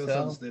don't I'm think on the other side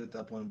of the so. state at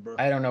that point, bro.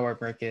 I don't know where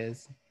Brick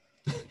is.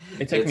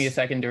 It took me a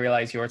second to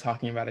realize you were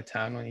talking about a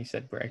town when you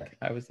said Brick.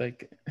 I was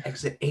like,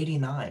 exit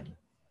 89.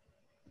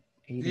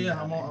 89. Yeah,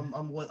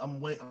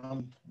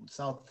 I'm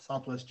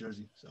southwest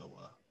Jersey, so.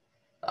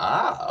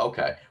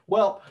 Okay.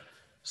 Well,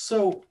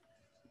 so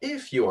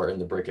if you are in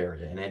the Brick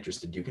area and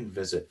interested, you can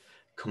visit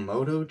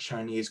Komodo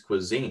Chinese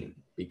Cuisine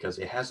because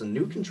it has a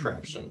new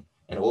contraption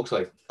and it looks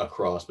like a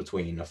cross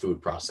between a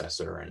food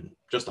processor and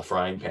just a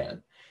frying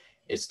pan.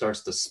 It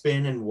starts to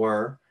spin and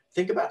whir.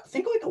 Think like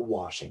a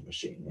washing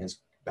machine. It's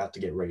about to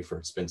get ready for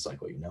its spin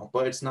cycle,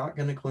 but it's not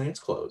going to clean its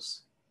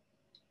clothes.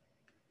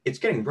 It's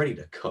getting ready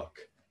to cook.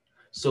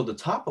 So the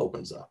top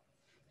opens up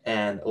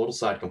and a little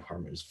side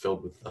compartment is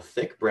filled with a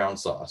thick brown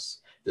sauce.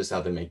 This is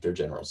how they make their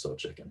General Tso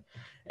chicken.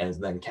 And it's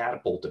then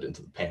catapulted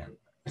into the pan.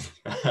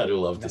 I do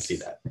love to see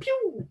that.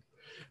 Pew!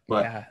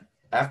 But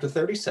after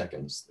 30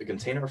 seconds, the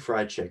container of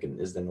fried chicken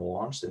is then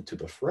launched into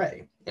the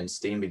fray and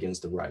steam begins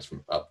to rise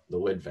from up the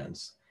lid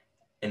vents.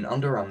 In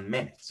under a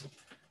minute,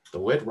 the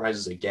lid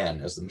rises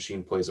again as the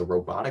machine plays a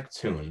robotic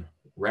tune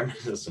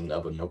reminiscent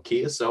of a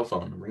Nokia cell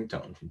phone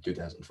ringtone from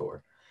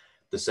 2004.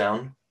 The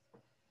sound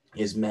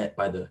is met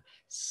by the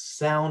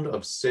sound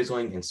of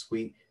sizzling and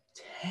sweet,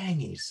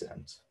 tangy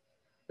scent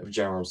of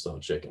General Tso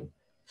chicken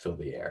fill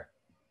the air.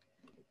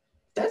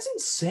 That's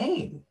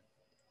insane.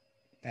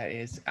 That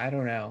is, I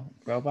don't know.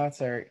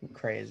 Robots are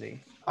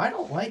crazy. I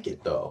don't like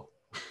it though.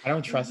 I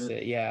don't trust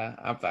it. Yeah,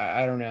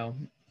 I don't know.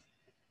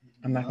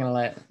 I'm not gonna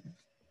let.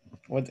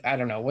 I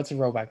don't know. What's a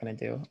robot gonna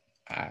do?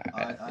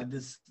 I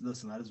just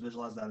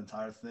visualized that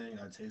entire thing.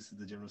 I tasted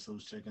the General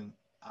Tso's chicken.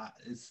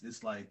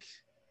 It's like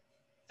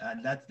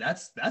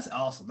that's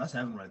awesome. That's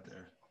heaven right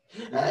there.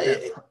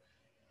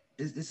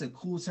 It's a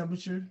cool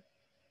temperature.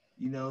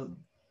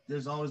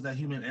 There's always that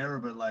human error,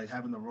 but like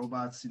having the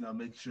robots,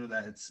 make sure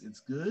that it's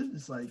good.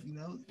 It's like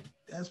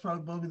that's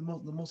probably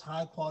the most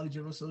high quality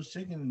General Tso's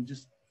chicken and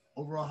just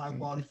overall high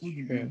quality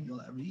food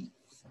you'll ever eat.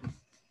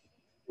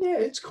 Yeah,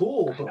 it's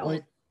cool, but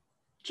like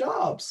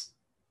Jobs.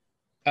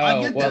 Oh,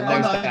 I get well, that.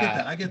 there's No,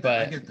 that. I get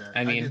but, that.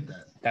 I mean, get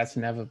that. that's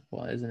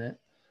inevitable, isn't it?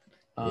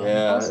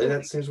 Yeah, Also,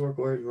 that seems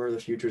where the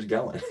future's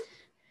going.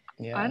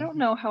 Yeah. I don't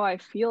know how I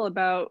feel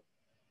about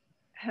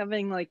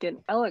having like an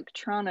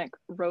electronic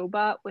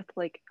robot with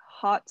like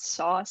hot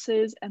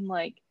sauces and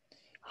like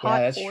hot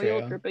that's oil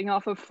true. dripping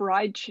off of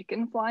fried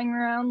chicken flying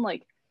around.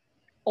 Like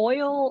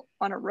oil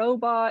on a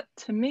robot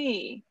to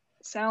me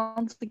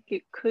sounds like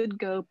it could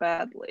go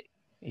badly.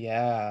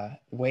 Yeah.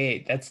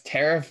 Wait, that's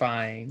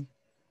terrifying.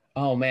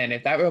 Oh man,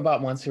 if that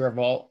robot wants to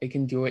revolt, it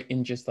can do it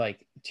in just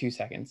like 2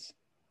 seconds.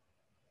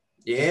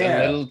 Just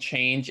a little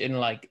change in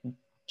like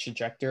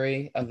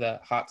trajectory of the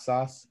hot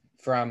sauce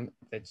from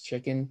the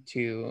chicken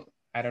to,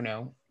 I don't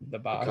know, the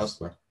boss. The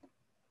customer.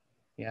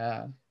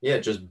 Yeah. Yeah,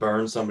 just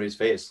burn somebody's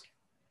face.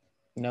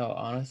 No,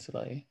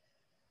 honestly.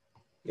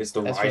 It's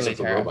the That's rise really of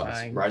the robots.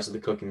 terrifying. Rise of the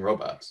cooking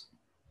robots.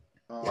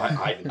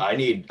 I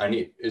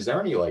need is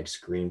there any like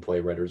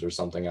screenplay writers or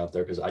something out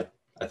there? Because I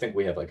think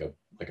we have like a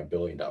 $1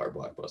 billion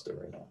blockbuster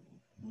right now.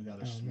 We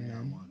got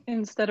man. one.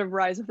 Instead of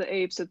Rise of the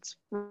Apes, it's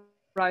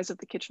Rise of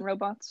the Kitchen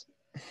Robots.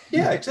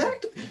 Yeah,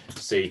 exactly.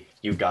 See,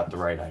 you got the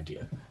right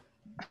idea.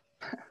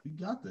 You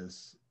got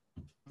this.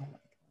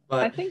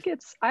 But I think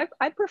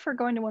I prefer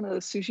going to one of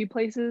those sushi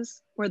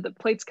places where the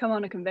plates come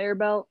on a conveyor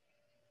belt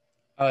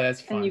Oh, that's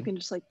fun. and you can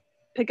just like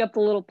pick up the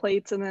little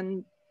plates and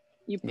then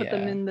you put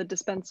them Yeah. in the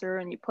dispenser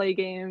and you play a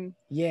game.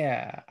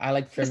 Yeah, I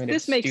like primitive,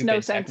 This makes no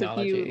stupid sense if you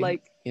technology,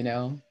 like. you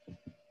know?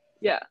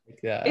 Yeah,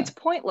 Like the, it's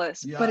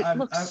pointless, Yeah, but it I've-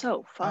 looks I've-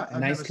 so fun. I've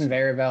nice never seen-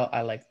 conveyor belt.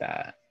 I like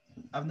that.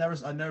 I've never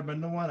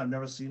been to one. I've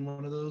never seen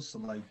one of those. So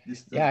like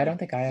this. Yeah, I doesn't don't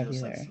think I make have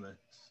zero sense either. to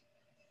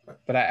me.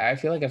 But I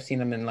feel like I've seen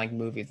them in like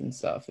movies and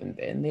stuff, and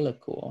they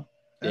look cool.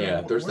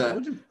 Yeah, there's that-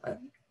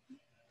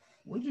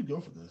 Where'd you go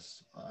for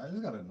this? I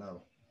just gotta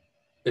know.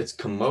 it's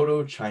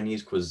Komodo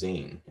Chinese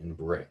cuisine in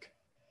Brick.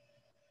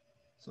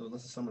 So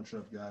that's a summer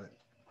trip. Got it.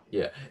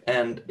 Yeah,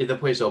 and the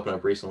place opened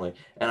up recently,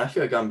 and I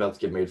feel like I'm about to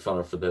get made fun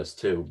of for this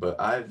too, but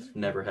I've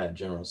never had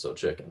General Tso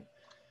chicken.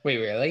 Wait,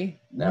 really?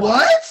 Never.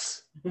 What?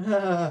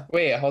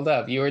 Wait, hold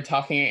up. You were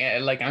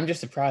talking like I'm just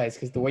surprised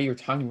because the way you were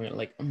talking about it,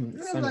 like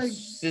Yeah, some like-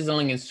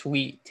 sizzling and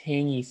sweet,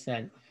 tangy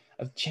scent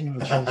of General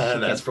Tso's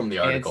chicken. That's from the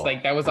And article. it's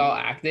like that was all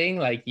acting.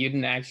 Like you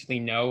didn't actually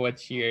know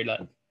what you're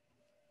like.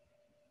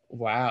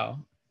 Wow.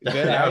 Good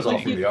That was all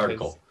acting, from the because-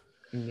 article.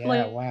 Yeah.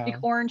 like, Wow. like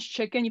orange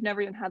chicken, you've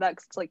never even had that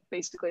because it's like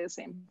basically the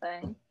same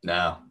thing.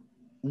 No,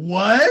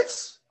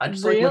 What? I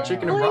just like my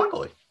chicken and Really?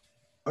 broccoli.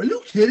 Are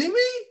you kidding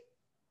me?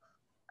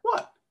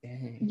 What?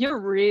 Dang. You're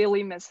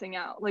really missing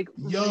out. Like,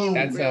 Yo. really,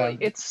 That's, really.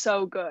 It's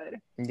so good.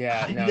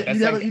 Yeah. You, No, ne- that's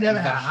you never, like you never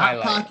the had Hot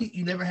highlight. Pocket.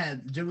 You never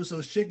had General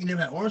Tso's chicken. You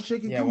never had orange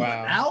chicken. Yeah, Come on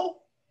wow. now.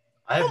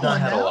 I have Come not on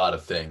had a now. lot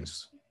of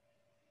things.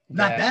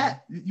 Not Yeah,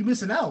 that. You're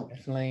missing out.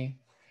 Definitely.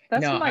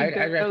 That's no, my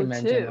I'd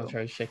recommend General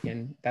go-to. Tso's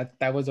chicken.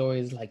 That was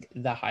always like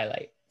the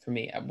highlight for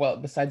me. Well,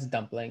 besides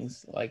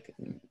dumplings, like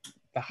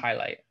the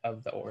highlight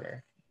of the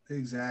order.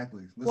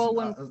 Exactly. Listen, Well,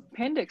 when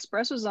Panda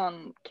Express was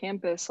on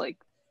campus, like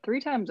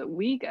 3 times a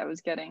week, I was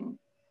getting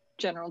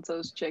General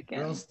Tso's chicken.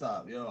 girl,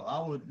 stop, yo.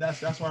 I would.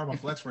 That's why I'm a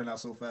flex right now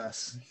so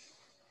fast.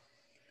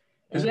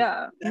 Is it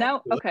Yeah. that Now,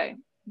 good? okay.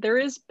 There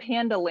is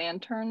Panda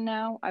Lantern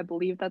now. I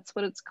believe that's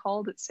what it's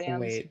called at Sam's.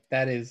 Wait, is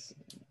that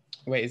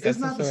It's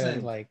some not the sort of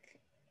same. like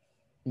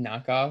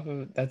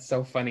knockoff? That's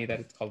so funny that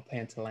it's called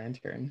Panta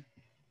Lantern.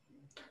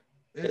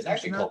 It's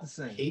actually not called the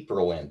same.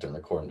 Paper Lantern,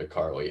 according to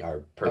Carly, our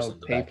person. Oh, in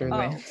the back Paper end.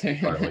 Lantern.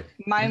 Carly.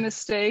 My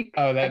mistake.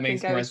 Oh, that I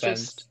makes think I more was sense.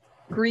 just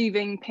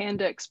grieving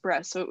Panda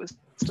Express, so it was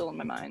still in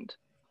my mind.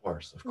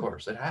 Of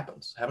course, it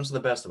happens. Happens to the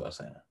best of us,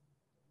 Anna.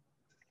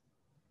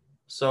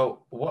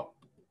 So, what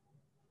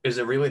is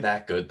it really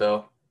that good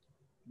though?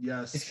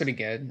 Yes. It's pretty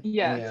good.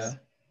 Yes.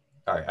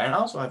 All right, and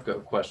also I've got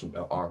a question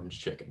about orange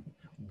chicken.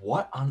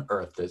 What on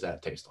earth does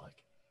that taste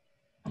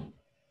like?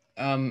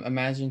 Yeah.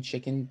 Imagine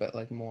chicken but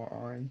like more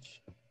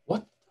orange.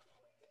 What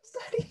does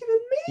that even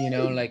mean? You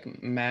know, like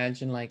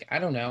imagine like I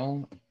don't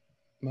know.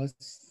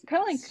 Most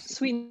Kind of like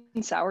sweet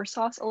and sour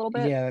sauce a little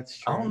bit. Yeah, that's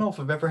true. I don't know if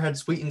I've ever had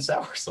sweet and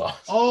sour sauce.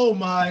 Oh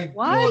my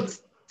What? god.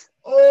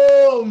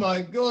 Oh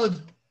my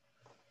god.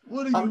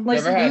 What are you? I'm You like,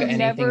 ever had you've anything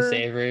never-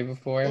 savory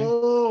before?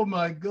 Oh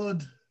my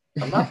god.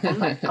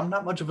 I'm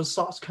not much of a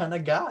sauce kind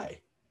of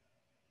guy.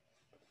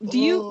 Do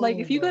you like Oh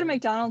if you go to my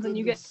McDonald's and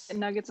you get goodness.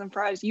 nuggets and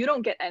fries, you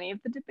don't get any of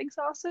the dipping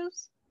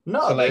sauces?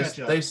 No, So, like-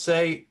 they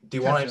say, "Do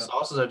you want any Ketchup.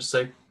 sauces?" I just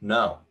say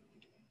no.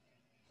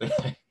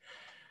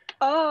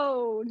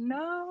 Oh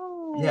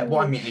no. Yeah, well,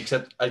 I mean,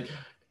 except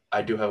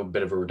I do have a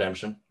bit of a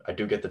redemption. I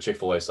do get the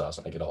Chick-fil-A sauce,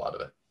 and I get a lot of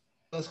it.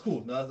 That's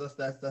cool. No, that's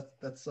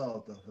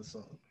solid though. That's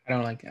solid.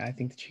 I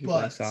think the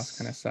Chick-fil-A But- sauce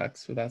kind of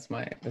sucks, but that's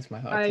my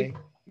hot I take.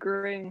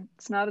 agree.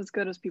 It's not as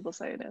good as people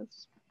say it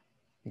is.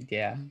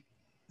 Yeah.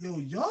 Yo,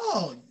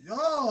 y'all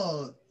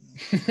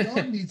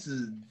need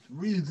to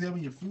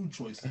re-examine your food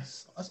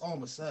choices. That's all I'm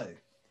gonna say.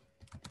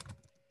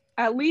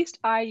 At least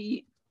I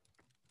eat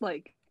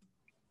like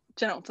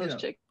General Tso's Yeah.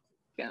 chicken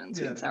and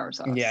sweet Yeah. and sour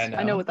sauce. Yeah,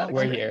 I no, know what that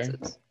we're experience here.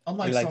 is.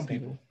 Unlike We like some some-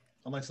 people.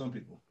 Unlike some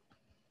people.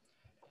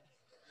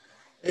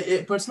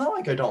 But it's not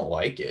like I don't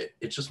like it.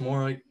 It's just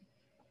more like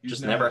You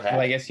just just never never- had.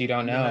 Well, I it. guess you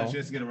don't You never had a know.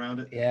 chance to get around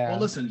it. Yeah. Well,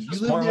 listen, you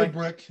Just live more near like-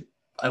 Brick.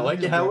 I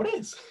like it how it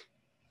is.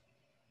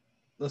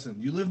 Listen,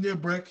 you live near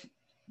Brick.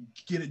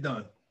 Get it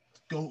done.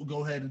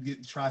 Go ahead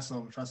and try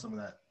some of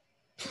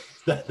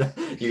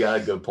that. You got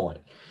a good point.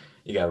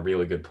 You got a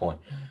really good point.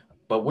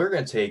 But we're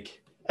gonna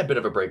take a bit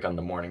of a break on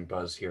the morning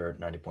buzz here at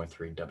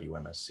 90.3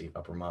 WMSC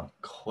Upper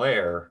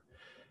Montclair.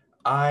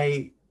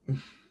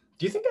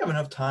 Do you think I have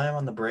enough time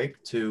on the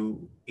break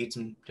to eat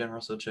some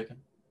General Tso chicken?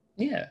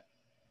 Yeah.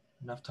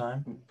 Enough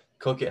time?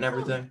 Cook it and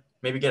everything?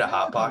 Maybe get a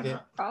hot pocket?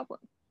 Problem.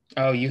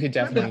 Oh, you could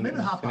definitely maybe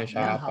Hot finish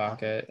Pocket, a yeah, hot Hot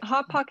pocket. A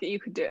hot pocket you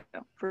could do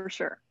for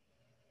sure.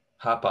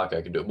 Hot pocket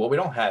I could do it. Well, we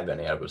don't have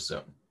any, I would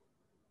assume.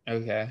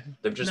 Okay.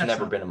 They've just Next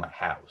never time. been in my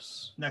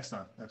house. Next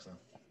time.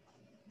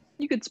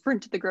 You could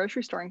sprint to the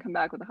grocery store and come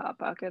back with a hot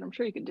pocket. I'm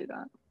sure you could do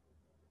that.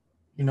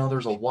 You know,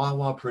 there's a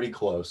Wawa pretty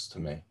close to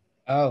me.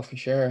 Oh, for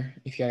sure.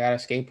 If you got a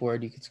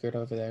skateboard, you could skirt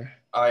over there.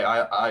 I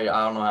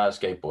don't know how to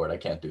skateboard. I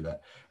can't do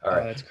that. All Oh,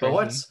 right, that's but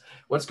crazy.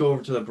 let's go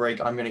over to the break.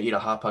 I'm gonna eat a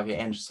hot pocket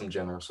and just some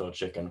General Tso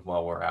chicken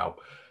while we're out.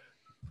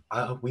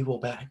 we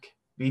will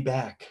be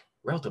back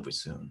relatively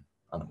soon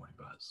on the Morning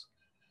Buzz.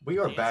 We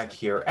are Yes. back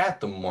here at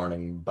the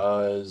Morning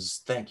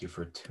Buzz. Thank you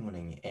for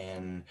tuning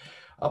in.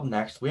 Up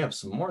next, we have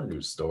some more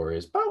news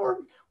stories, but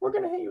we're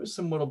gonna hit you with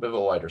some little bit of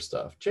lighter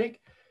stuff.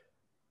 Jake,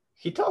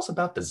 can you tell us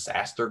about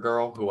Disaster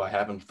Girl, who I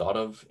haven't thought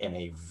of in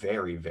a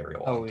very, very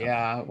long Oh time?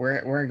 yeah,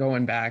 we're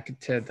going back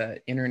to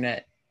the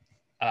internet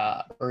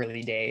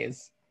early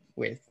days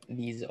with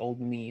these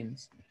old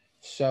memes.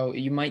 So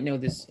you might know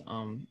this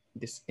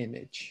this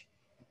image.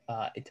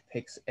 It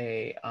depicts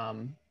a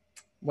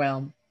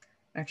well,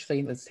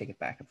 actually, let's take it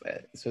back a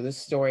bit. So this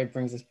story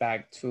brings us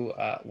back to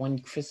one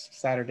crisp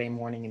Saturday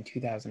morning in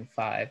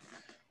 2005,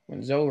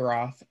 when Zoe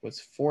Roth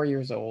was 4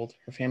 years old.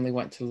 Her family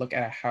went to look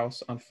at a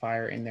house on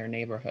fire in their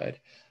neighborhood.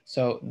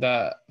 So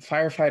the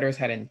firefighters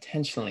had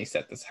intentionally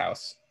set this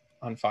house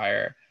on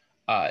fire.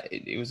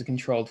 It was a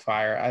controlled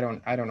fire. I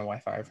don't know why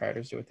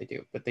firefighters do what they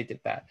do, but they did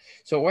that.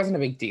 So it wasn't a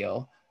big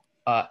deal.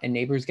 And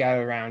neighbors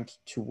gathered around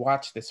to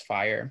watch this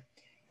fire.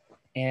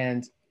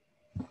 And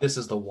This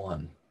is the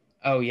one.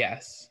 oh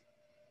yes,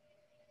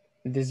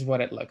 this is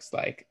what it looks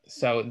like.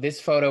 So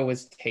this photo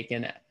was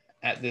taken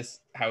at this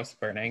house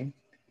burning,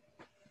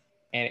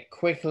 and it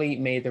quickly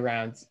made the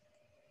rounds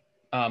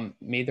around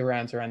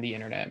the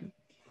internet.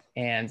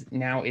 And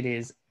now it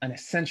is an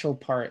essential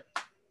part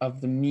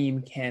of the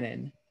meme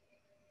canon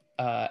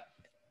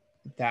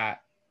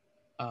that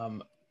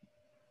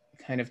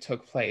kind of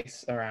took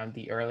place around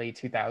the early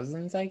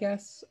 2000s, I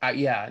guess.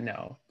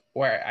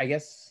 Or I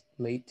guess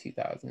late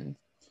 2000s.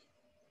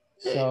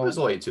 So, it was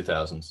late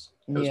 2000s.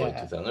 It was late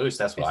 2000s. At least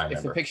that's what I remember.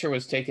 If the picture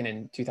was taken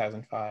in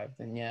 2005,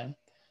 then yeah.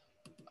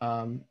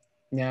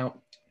 Now,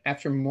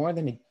 after more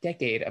than a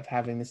decade of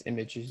having this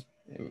image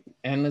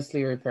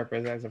endlessly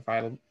repurposed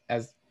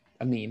as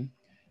a meme,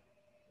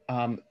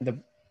 the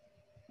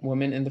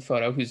woman in the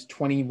photo, who's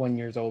 21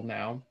 years old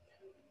now,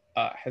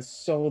 has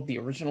sold the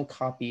original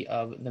copy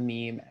of the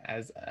meme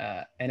as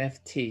a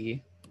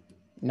NFT,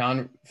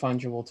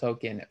 non-fungible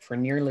token, for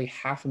nearly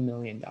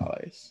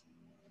 $500,000.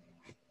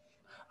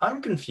 I'm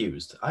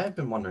confused. I have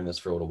been wondering this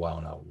for a little while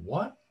now.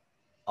 What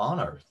on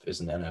earth is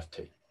an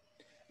NFT?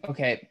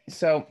 Okay,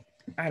 so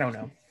I don't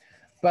know,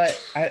 but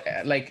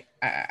I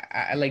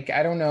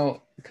don't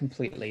know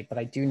completely, but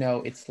I do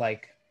know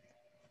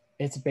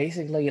it's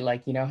basically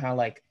like, you know how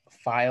like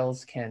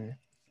files can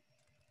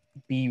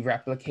be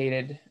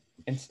replicated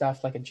and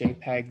stuff, like a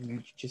JPEG,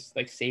 you just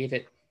like save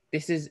it.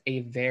 This is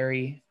a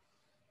very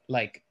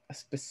like a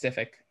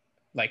specific,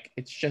 like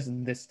it's just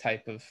this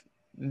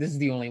is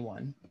the only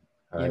one.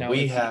 All right,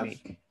 we have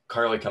unique.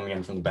 Carly coming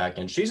in from the back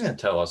end. She's going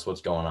to tell us what's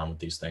going on with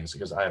these things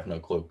because I have no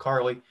clue.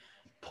 Carly,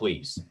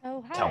 please.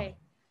 Oh, hi. Tell me.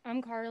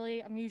 I'm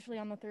Carly. I'm usually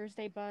on the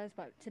Thursday Buzz,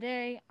 but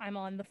today I'm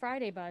on the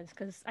Friday Buzz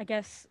because I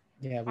guess.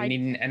 Yeah, we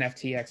need an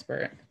NFT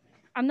expert.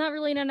 I'm not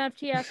really an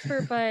NFT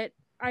expert, but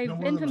I've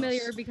been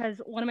familiar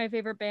because one of my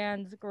favorite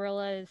bands,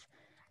 Gorillaz,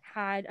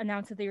 had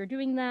announced that they were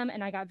doing them,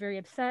 and I got very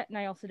upset, and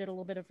I also did a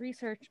little bit of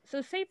research.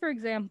 So say, for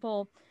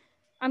example,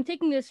 I'm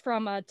taking this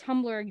from a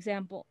Tumblr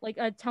example, like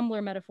a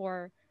Tumblr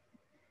metaphor.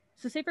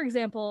 So say, for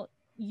example,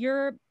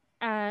 you're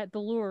at the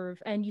Louvre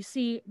and you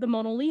see the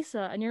Mona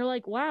Lisa and you're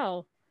like,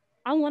 wow,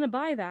 I want to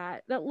buy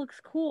that. That looks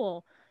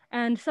cool.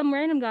 And some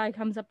random guy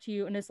comes up to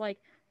you and is like,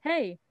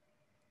 hey,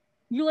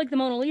 you like the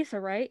Mona Lisa,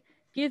 right?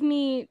 Give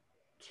me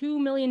 $2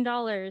 million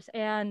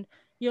and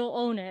you'll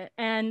own it.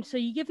 And so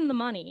you give him the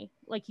money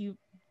like you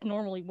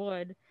normally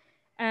would.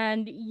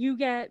 And you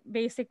get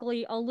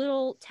basically a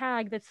little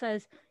tag that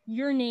says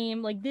your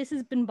name, like this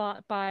has been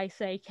bought by,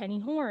 say,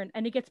 Kenny Horn,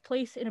 and it gets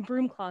placed in a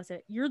broom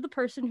closet. You're the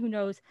person who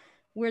knows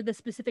where the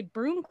specific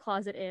broom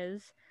closet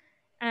is,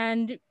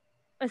 and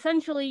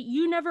essentially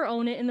you never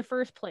own it in the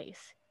first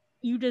place.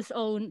 You just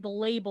own the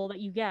label that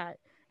you get,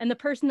 and the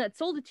person that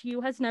sold it to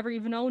you has never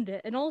even owned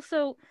it. And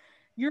also,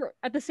 you're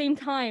at the same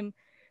time,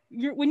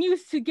 when you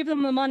give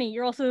them the money,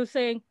 you're also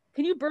saying,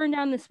 can you burn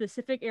down the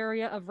specific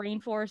area of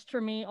rainforest for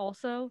me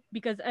also?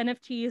 Because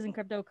NFTs and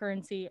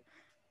cryptocurrency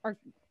are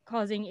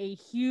causing a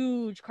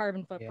huge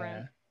carbon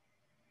footprint. Yeah.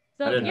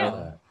 So, I didn't know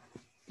that.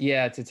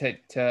 Yeah,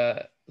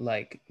 to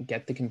like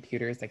get the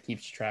computers that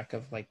keeps track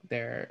of like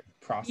their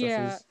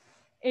processes.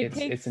 Yeah,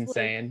 it's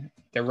insane. Like,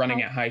 they're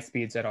running at high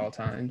speeds at all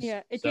times.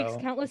 Yeah, it takes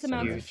countless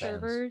amounts of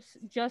servers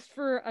just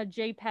for a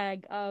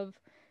JPEG of,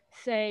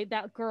 say,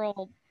 that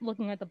girl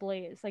looking at the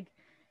blaze. Like,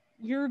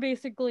 you're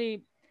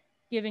basically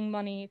giving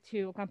money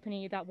to a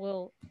company that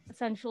will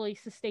essentially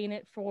sustain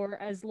it for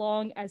as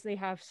long as they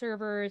have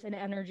servers and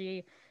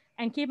energy.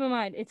 And keep in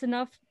mind, it's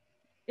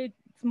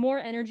more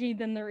energy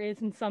than there is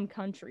in some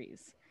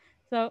countries.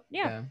 So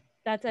yeah.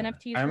 That's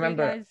NFTs for you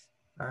guys.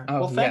 All right.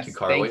 Well, thank you,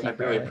 Carly. I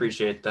really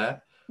appreciate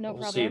that. No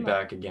problem. We'll see you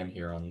back again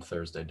here on the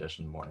Thursday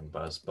edition of Morning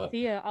Buzz. But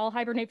see ya. I'll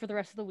hibernate for the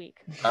rest of the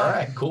week. All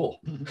right, cool.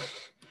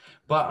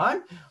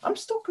 But I'm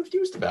still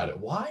confused about it.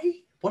 Why?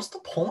 What's the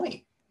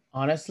point?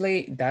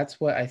 Honestly,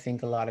 that's what I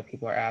think a lot of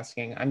people are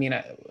asking. I mean,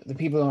 the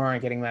people who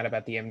aren't getting mad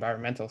about the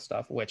environmental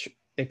stuff, which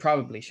they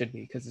probably should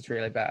be because it's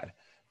really bad.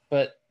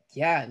 But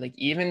yeah, like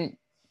even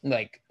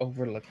like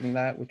overlooking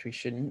that, which we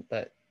shouldn't,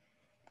 but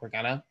we're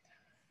gonna.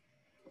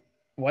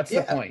 What's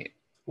the point?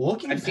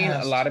 Looking I've seen a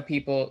past- lot of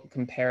people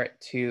compare it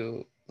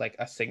to like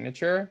a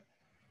signature,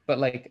 but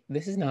like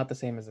this is not the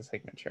same as a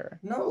signature.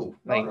 No,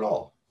 Like, not at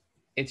all.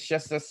 It's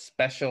just a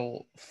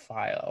special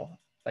file.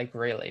 Like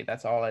really,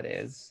 that's all it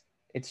is.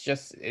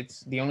 It's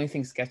the only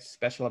thing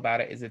special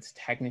about it is it's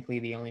technically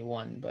the only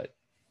one, but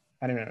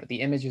I don't know. The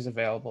image is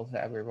available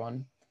to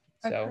everyone.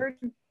 I've So heard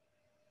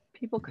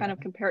people kind of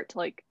compare it to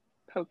like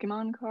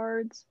Pokemon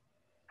cards,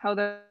 how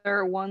there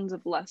are ones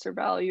of lesser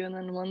value and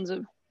then ones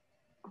of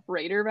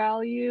greater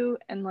value,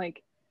 and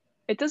like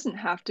it doesn't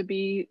have to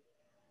be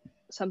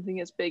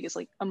something as big as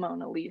like a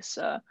Mona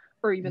Lisa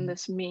or even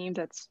this meme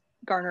that's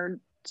garnered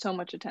so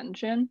much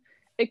attention.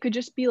 It could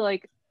just be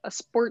like a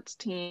sports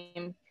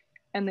team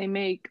and they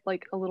make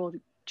like a little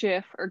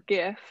GIF or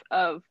GIF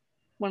of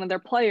one of their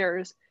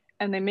players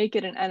and they make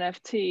it an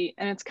NFT,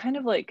 and it's kind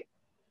of like,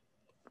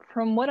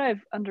 from what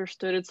I've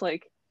understood, it's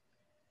like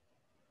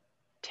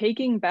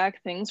taking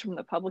back things from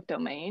the public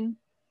domain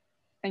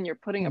and you're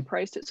putting a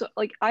price to. So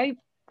like I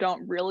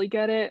don't really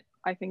get it.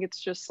 I think it's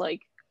just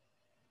like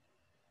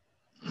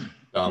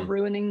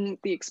ruining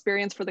the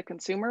experience for the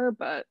consumer,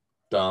 but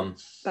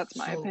that's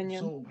my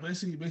opinion. So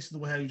basically the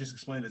way how you just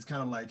explained it, it's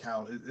kind of like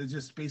how it's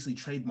just basically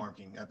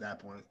trademarking at that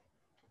point,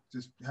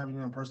 just having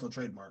your own personal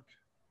trademark.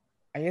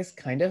 I guess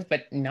kind of,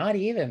 but not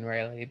even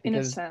really,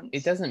 because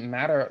it doesn't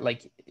matter.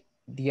 Like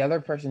the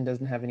other person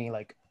doesn't have any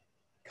like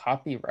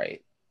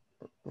copyright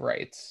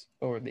rights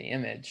over the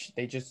image.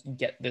 They just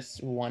get this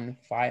one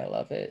file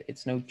of it.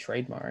 It's no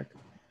trademark.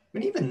 I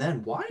mean, even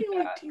then, why do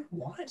you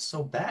want it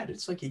so bad?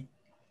 It's like,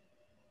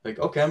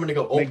 okay, I'm gonna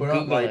go open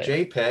up my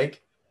JPEG.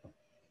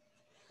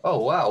 Oh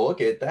wow, look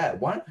at that.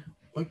 Why?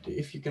 Like,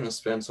 if you're gonna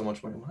spend so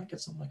much money, why not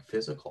get something like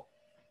physical?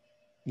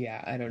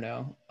 Yeah, I don't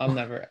know. I'll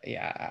never.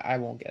 Yeah, I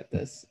won't get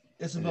this.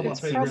 It's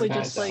probably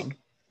just like,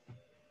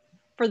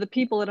 for the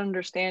people that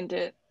understand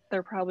it,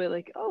 they're probably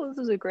like, oh, this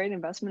is a great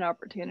investment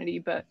opportunity.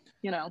 But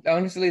you know,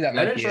 honestly, that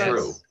might be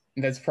true.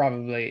 That's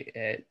probably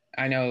it.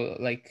 I know,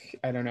 like,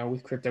 I don't know,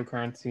 with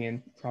cryptocurrency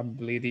and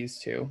probably these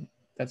two,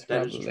 that's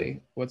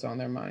probably what's on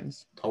their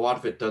minds. A lot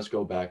of it does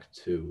go back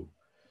to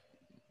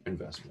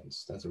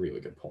investments. That's a really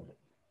good point.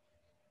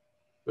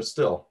 But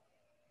still,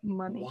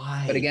 money.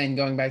 Why? But again,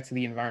 going back to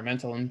the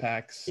environmental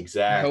impacts,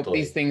 exactly. I hope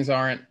these things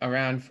aren't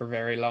around for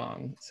very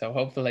long. So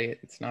hopefully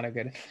it's not a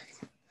good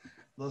investment.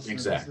 Listen,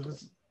 exactly.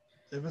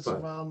 If it's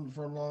around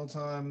for a long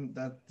time,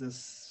 that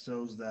this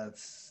shows that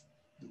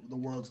the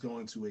world's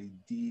going to a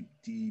deep,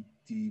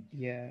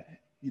 yeah,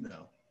 you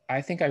know.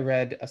 I think I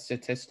read a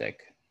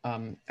statistic.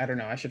 I don't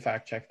know, I should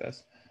fact check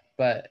this,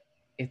 but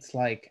it's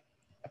like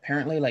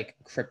apparently like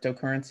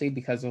cryptocurrency,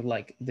 because of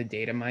like the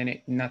data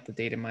mining, not the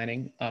data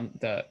mining,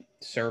 the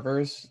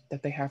servers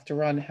that they have to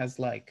run has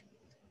like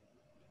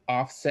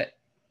offset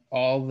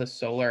all the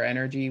solar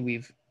energy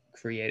we've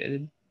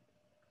created,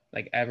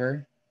 like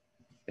ever,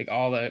 like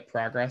all the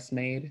progress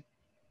made.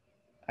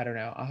 I don't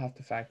know, I'll have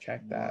to fact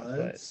check that. What?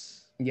 But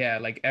yeah,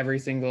 like every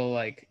single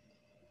like.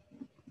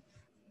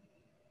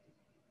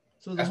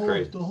 So the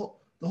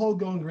whole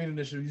Going Green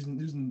initiative,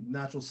 using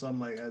natural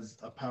sunlight as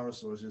a power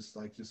source,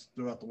 just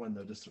throw out the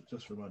window just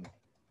for money.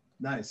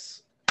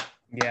 Nice.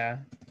 Yeah,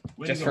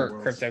 just for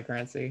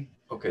cryptocurrency.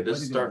 Okay,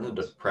 this is starting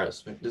to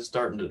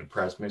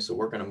depress me. So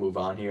we're gonna move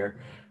on here.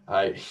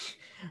 I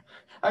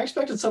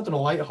expected something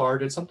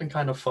lighthearted, something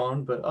kind of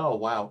fun, but oh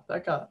wow,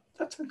 that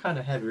turned kind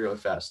of heavy really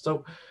fast.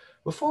 So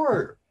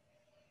before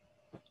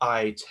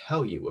I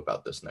tell you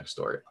about this next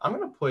story, I'm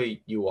gonna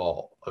play you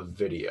all a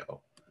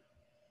video.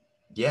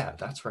 Yeah,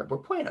 that's right. We're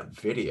playing a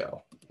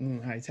video.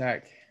 High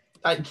tech.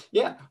 I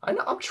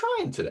know. I'm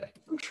trying today.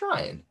 I'm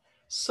trying.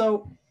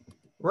 So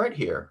right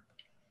here,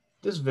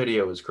 this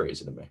video is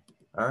crazy to me.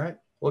 All right,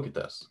 look at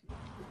this.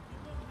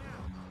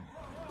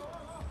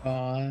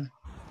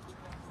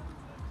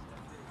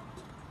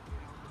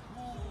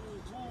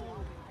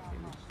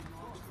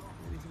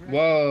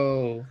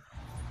 Whoa,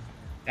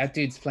 that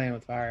dude's playing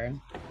with fire.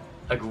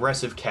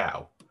 Aggressive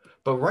cow.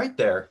 But right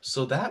there,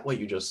 so that what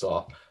you just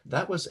saw,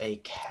 that was a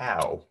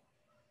cow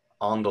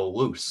on the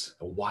loose,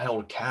 a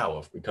wild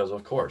cow, because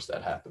of course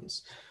that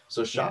happens.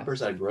 So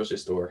shoppers at a grocery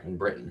store in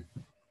Britain,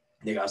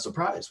 they got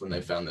surprised when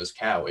they found this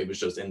cow. It was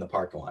just in the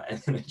parking lot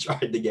and they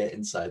tried to get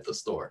inside the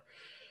store.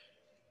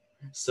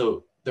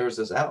 So there was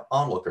this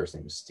onlooker, his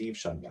name was Steve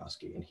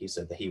Shungoski, and he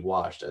said that he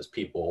watched as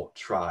people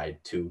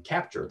tried to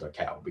capture the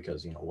cow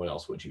because, you know, what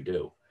else would you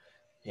do?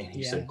 And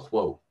he said,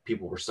 quote,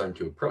 people were starting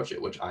to approach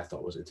it, which I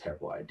thought was a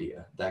terrible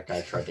idea. That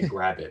guy tried to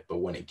grab it, but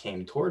when it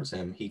came towards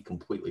him, he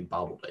completely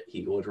bottled it.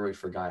 He literally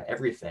forgot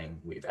everything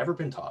we've ever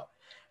been taught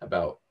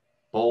about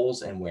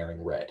bulls and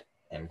wearing red,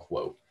 end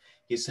quote.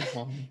 He said,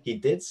 he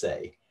did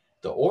say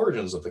the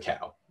origins of the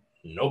cow,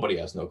 nobody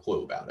has no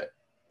clue about it.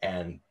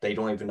 And they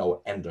don't even know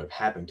what ended up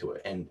happening to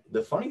it. And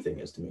the funny thing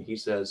is to me, he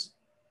says,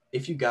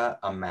 if you got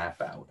a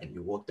map out and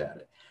you looked at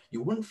it,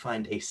 you wouldn't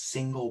find a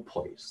single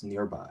place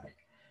nearby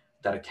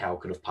that a cow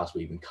could have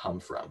possibly even come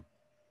from.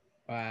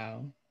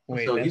 Wow.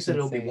 Wait, so he said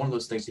it'll be one of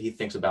those things that he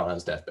thinks about on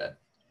his deathbed.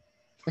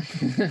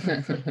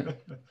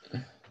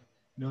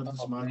 You know what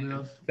this reminds me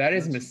of? That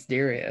is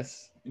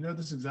mysterious. You know what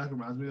this exactly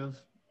reminds me of?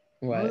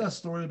 What? Remember that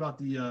story about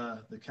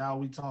the cow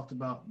we talked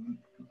about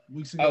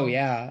weeks ago? Oh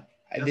yeah,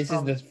 That's this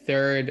probably- is the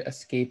third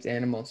escaped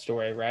animal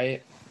story,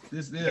 right?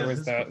 There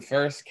was the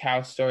first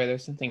cow story.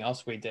 There's something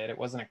else we did. It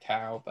wasn't a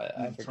cow, but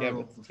I forget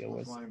what the deal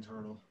was. Flying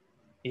turtle.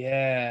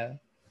 Yeah,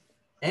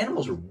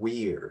 Animals are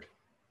weird.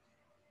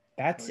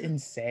 that's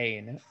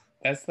insane.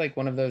 That's like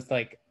one of those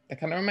like that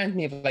kind of reminds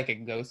me of like a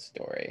ghost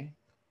story.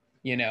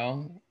 You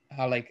know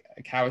how like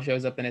a cow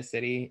shows up in a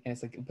city and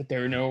it's like, but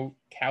there are no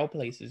cow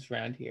places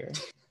around here.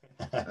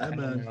 I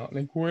don't know.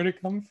 Like, where'd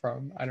it come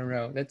from? I don't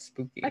know. That's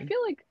spooky. I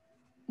feel like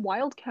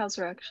wild cows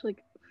are actually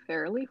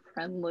fairly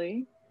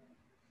friendly,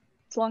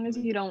 as long as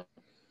you don't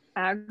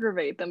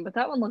aggravate them. But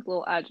that one looked a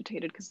little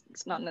agitated because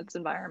it's not in its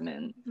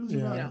environment. It was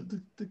about,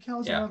 the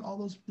cows around all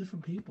those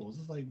different people. It's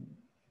just like,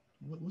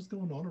 what's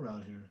going on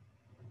around here?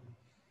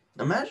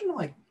 Imagine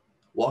like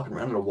walking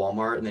around at a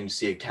Walmart and then you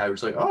see a cow.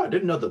 It's like, oh, I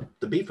didn't know the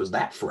beef was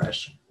that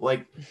fresh.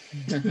 Like,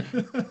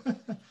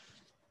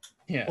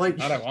 yeah, like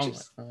not at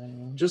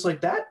Walmart. Just like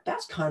that.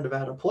 That's kind of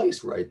out of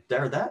place right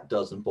there. That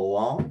doesn't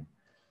belong.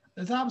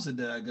 It's opposite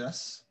day, I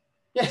guess.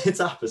 Yeah, it's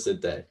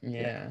opposite day.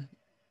 Yeah.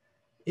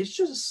 It's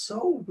just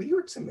so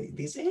weird to me,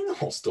 these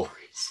animal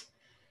stories.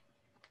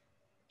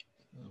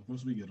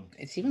 Once we get them.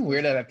 It's even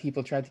weirder that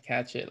people tried to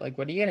catch it. Like,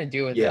 what are you gonna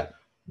do with it?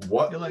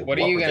 What? What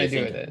are you gonna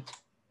do with it?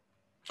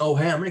 Oh,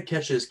 hey, I'm gonna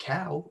catch this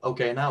cow.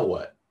 Okay, now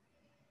what?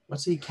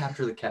 Let's see you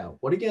capture the cow.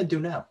 What are you gonna do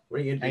now? What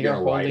are you gonna do? You're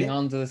holding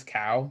on to this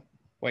cow.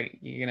 Wait,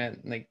 you're gonna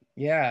like,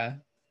 yeah.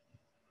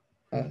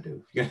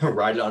 You're gonna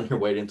ride it on your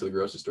way into the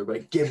grocery store,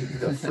 like, give me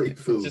the free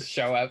food. Just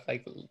show up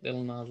like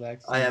Little Nas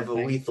X. I have a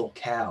lethal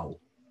cow.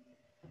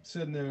 Just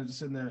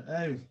sitting there.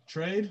 Hey,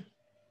 trade.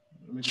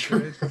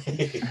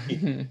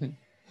 Trade.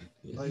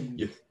 Like,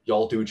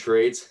 y'all do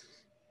trades.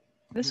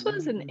 This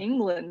was in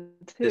England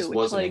too. This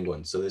was in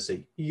England, so they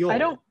say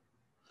y'all.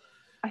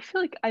 I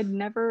feel like I've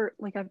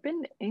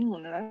been to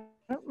England and I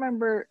don't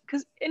remember,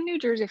 because in New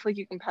Jersey I feel like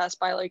you can pass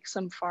by like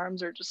some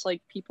farms or just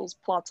like people's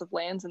plots of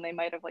lands and they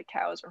might have like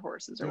cows or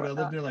horses or whatnot.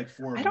 I lived there like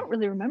 4 I don't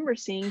really remember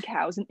seeing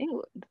cows in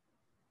England.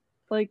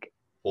 Like,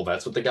 well,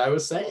 that's what the guy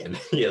was saying.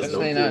 He has no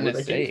clue where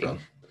they came from.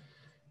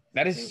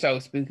 That is so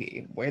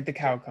spooky. Where'd the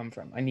cow come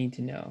from? I need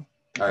to know.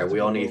 All right, we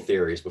all need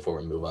theories before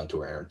we move on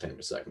to our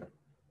entertainment segment.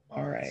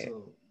 All right.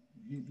 So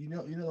you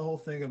know the whole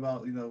thing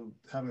about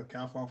having a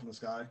cow fall from the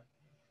sky.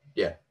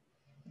 Yeah.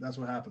 That's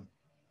what happened.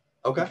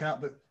 Okay.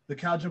 The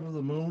cow jumped over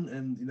the moon,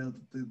 and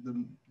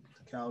the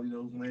cow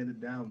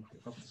landed down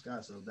up the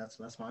sky. So that's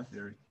my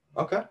theory.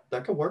 Okay,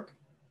 that could work.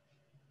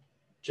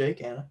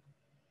 Jake, Anna.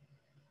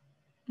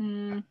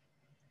 I'm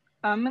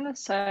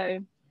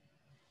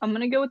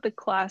gonna go with the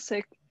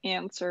classic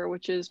answer,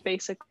 which is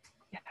basically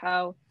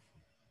how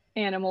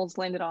animals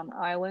landed on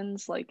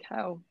islands, like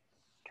how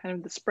kind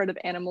of the spread of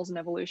animals and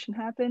evolution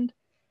happened.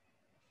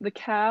 The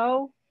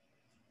cow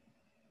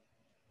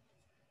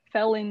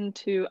fell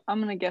into, I'm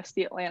gonna guess,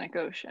 the Atlantic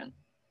Ocean.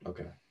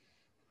 Okay.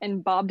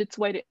 And bobbed its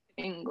way to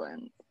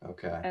England.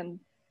 Okay. And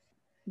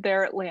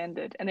there it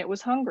landed, and it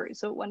was hungry,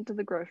 so it went to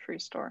the grocery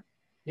store.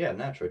 Yeah,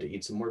 naturally, to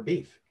eat some more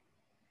beef.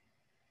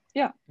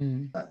 Yeah.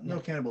 No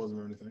cannibalism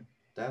or anything.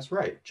 That's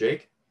right.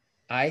 Jake?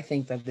 I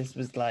think that this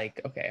was like,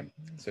 okay,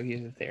 so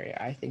here's the theory.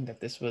 I think that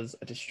this was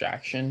a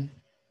distraction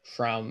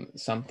from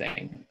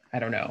something. I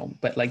don't know.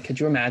 But like, could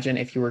you imagine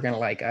if you were going to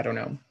like, I don't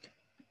know,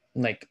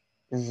 like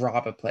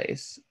rob a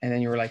place and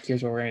then you were like,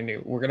 here's what we're going to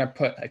do. We're going to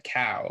put a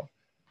cow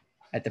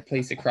at the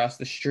place across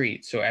the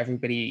street so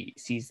everybody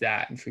sees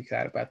that and freaks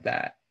out about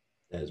that.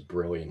 That is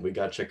brilliant. We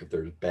got to check if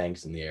there's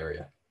banks in the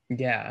area.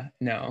 Yeah,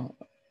 no.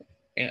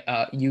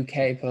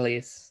 UK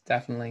police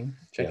definitely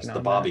checking yes, on the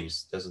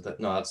bobbies. That's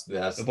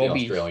the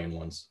Australian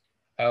ones.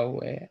 Oh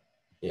wait.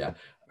 Yeah.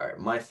 All right.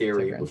 My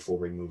theory before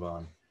we move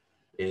on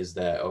is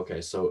that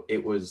so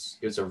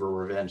it's a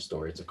revenge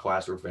story. It's a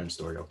class revenge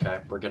story. Okay,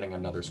 we're getting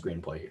another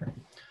screenplay here.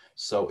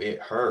 So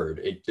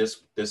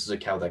this is a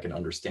cow that can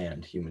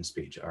understand human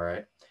speech. All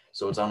right.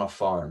 So it's on a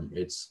farm.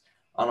 It's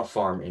on a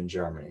farm in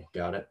Germany.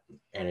 Got it?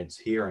 And it's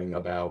hearing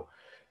about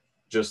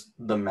just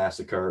the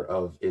massacre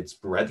of its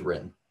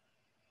brethren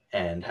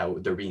and how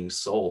they're being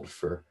sold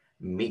for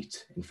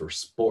meat and for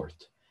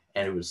sport.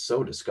 And it was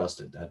so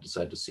disgusted that I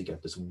decided to seek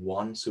out this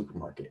one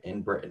supermarket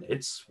in Britain.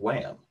 It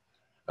swam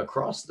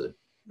across the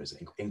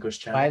English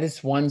Channel. Why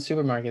this one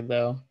supermarket,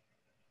 though?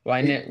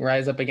 Why didn't it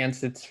rise up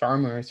against its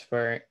farmers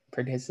for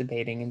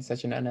participating in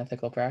such an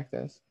unethical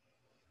practice?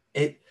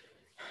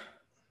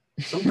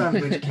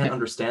 Sometimes we just can't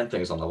understand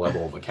things on the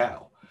level of a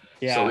cow.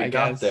 Yeah, so it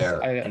got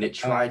there and it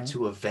tried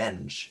to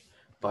avenge,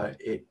 but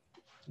it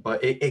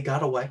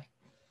got away.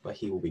 But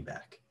he will be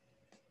back.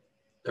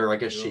 Or I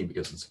guess she,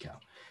 because it's a cow.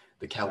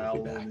 The cow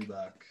will be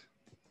back.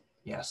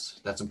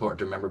 Yes, that's important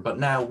to remember. But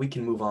now we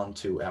can move on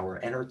to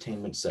our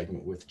entertainment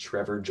segment with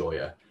Trevor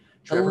Joya.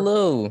 Trevor,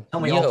 hello. Tell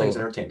me all things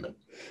entertainment.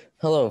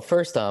 Hello.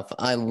 First off,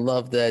 I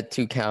love the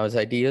two cows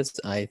ideas.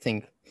 I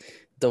think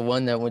the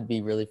one that would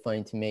be really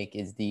funny to make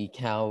is the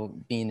cow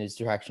being a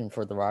distraction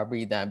for the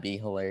robbery. That'd be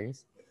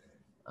hilarious.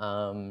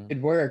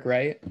 It'd work,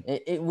 right?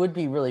 It would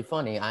be really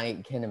funny.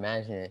 I can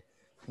imagine it.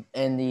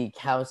 And the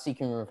cow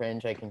seeking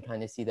revenge, I can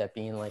kind of see that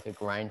being like a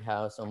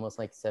grindhouse, almost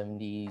like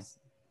 1970s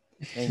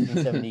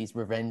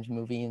revenge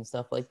movie and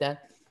stuff like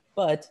that.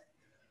 But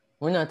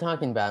we're not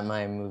talking about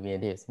my movie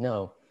ideas.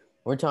 No,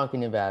 we're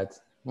talking about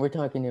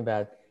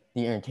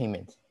the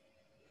entertainment.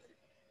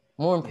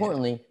 More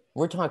importantly,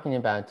 we're talking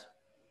about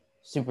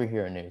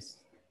superhero news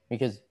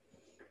because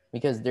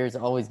there's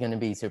always going to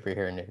be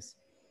superhero news.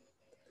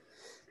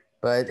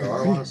 But There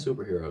are a lot of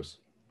superheroes.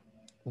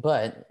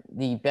 But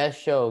the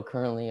best show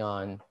currently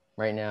on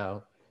right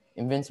now,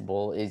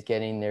 Invincible, is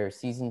getting their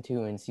season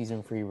 2 and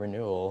season 3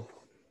 renewal.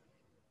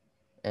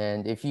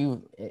 And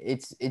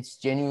it's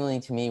genuinely,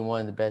 to me,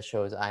 one of the best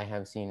shows I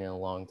have seen in a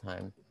long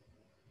time.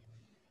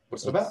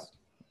 What's it about?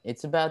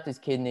 It's about this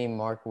kid named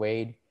Mark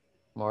Wade.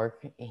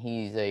 Mark,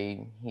 he's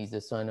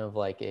the son of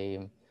like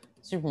a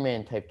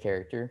Superman type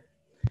character.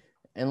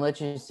 And let's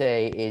just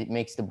say it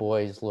makes the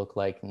boys look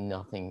like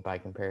nothing by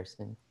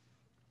comparison.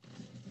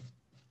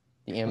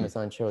 The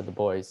Amazon show, The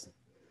Boys.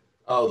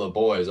 Oh, The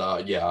Boys.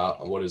 Yeah.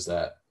 What is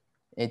that?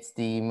 It's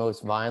the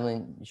most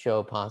violent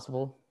show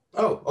possible.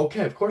 Oh,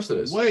 okay. Of course it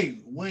is.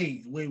 Wait.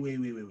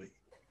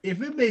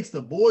 If it makes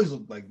the boys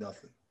look like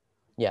nothing.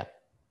 Yeah.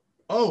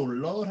 Oh,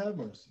 Lord have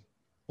mercy.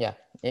 Yeah.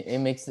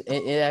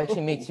 It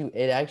actually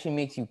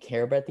makes you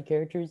care about the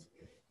characters,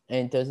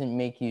 and it doesn't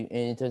make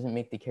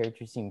the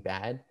characters seem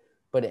bad,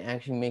 but it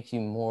actually makes you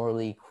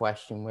morally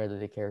question whether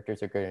the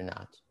characters are good or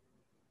not.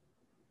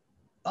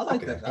 I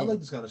like that. I like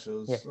this kind of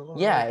shows.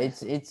 Yeah,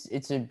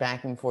 it's a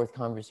back and forth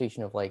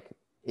conversation of like,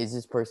 is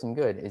this person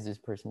good? Is this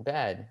person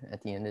bad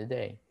at the end of the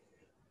day?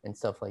 And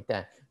stuff like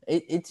that.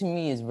 It to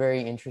me is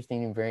very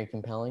interesting and very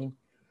compelling.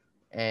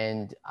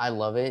 And I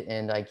love it,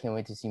 and I can't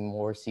wait to see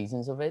more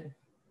seasons of it.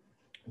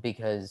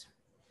 Because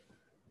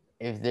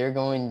if they're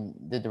going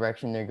the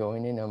direction they're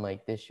going in, I'm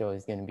like, this show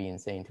is gonna be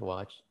insane to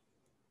watch.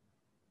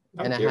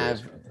 And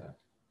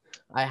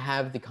I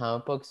have the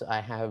comic books.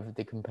 I have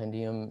the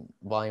Compendium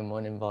Volume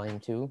 1 and Volume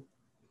 2.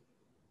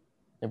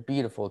 They're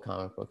beautiful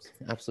comic books.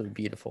 Absolutely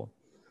beautiful.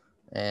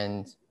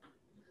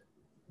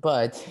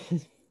 But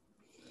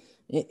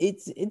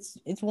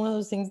it's one of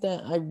those things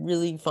that I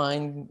really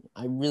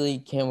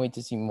can't wait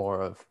to see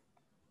more of.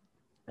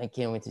 I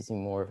can't wait to see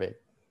more of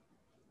it.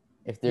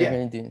 If they're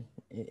going to do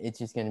it's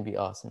just going to be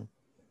awesome.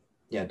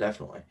 Yeah,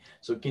 definitely.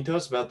 So can you tell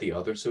us about the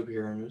other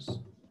superhero news?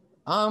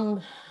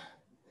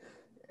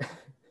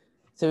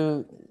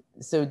 So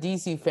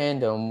DC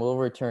Fandom will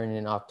return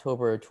in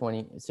October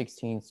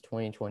 16th,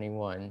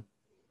 2021.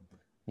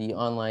 The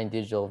online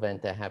digital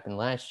event that happened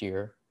last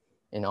year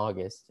in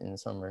August, in the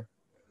summer.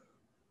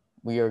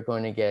 We are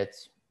going to get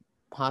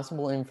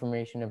possible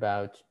information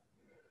about,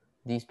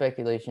 the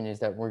speculation is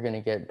that we're going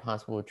to get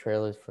possible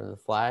trailers for The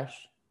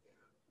Flash,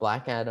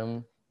 Black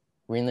Adam,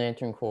 Green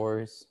Lantern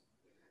Corps,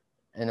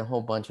 and a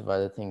whole bunch of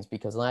other things,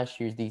 because last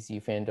year's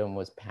DC Fandom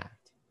was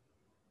packed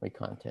with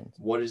content.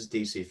 What is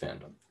DC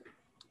Fandom?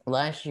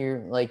 Last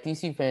year, like,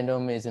 DC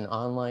Fandom is an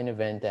online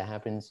event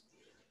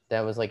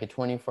that was like a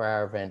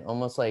 24-hour event,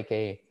 almost like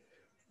a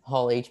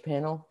Hall H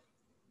panel,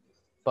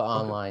 but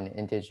online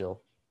and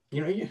digital.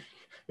 You know,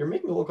 you're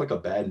making me look like a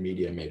bad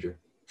media major.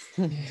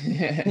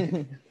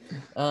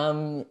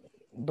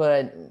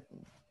 But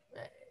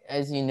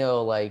as you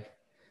know, like,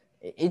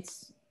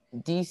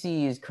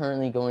 DC is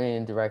currently going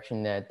in a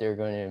direction that they're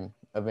going to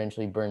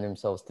eventually burn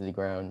themselves to the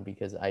ground,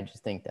 because I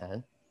just think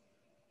that.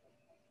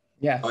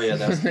 Yeah. Oh yeah,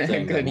 that's the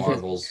thing. Good,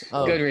 Marvel's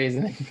good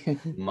reasoning.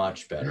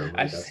 much better.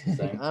 Right? That's the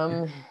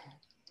thing.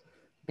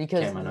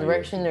 Because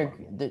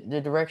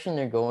the direction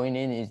they're going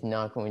in is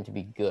not going to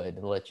be good.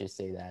 Let's just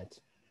say that.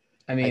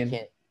 I mean,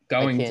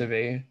 to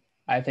be.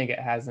 I think it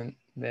hasn't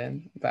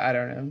been, but I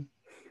don't know.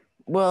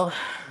 Well,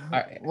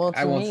 I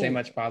won't say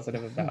much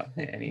positive about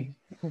any.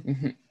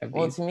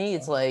 To me,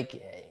 it's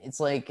like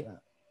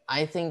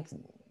I think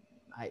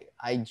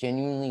I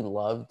genuinely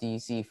love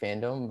DC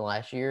Fandom.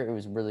 Last year, it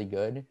was really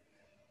good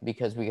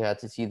because we got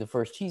to see the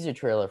first teaser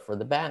trailer for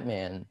the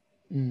Batman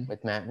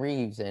with Matt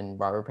Reeves and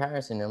Robert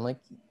Pattinson. I'm like,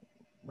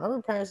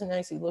 Robert Pattinson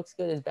actually looks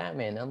good as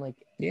Batman. I'm like,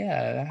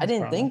 yeah, I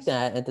didn't think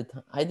that at the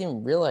time. I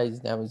didn't realize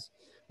that was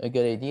a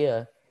good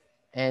idea.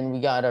 And we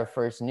got our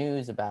first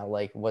news about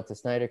like what the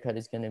Snyder Cut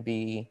is going to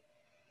be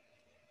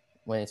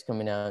when it's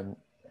coming out.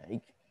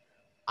 Like,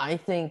 I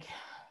think,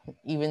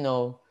 even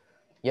though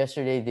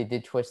yesterday they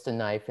did twist the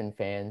knife in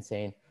fans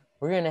saying,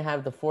 we're going to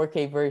have the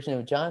 4K version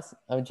of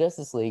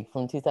Justice League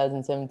from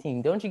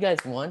 2017. Don't you guys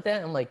want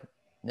that? I'm like,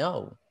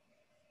 no.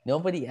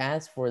 Nobody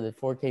asked for the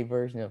 4K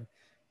version of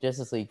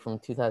Justice League from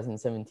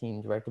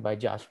 2017 directed by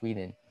Josh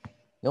Whedon.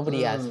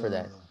 Nobody asked for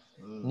that.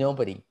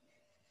 Nobody.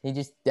 He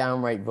just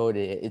downright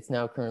voted it. It's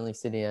now currently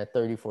sitting at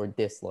 34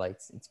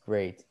 dislikes. It's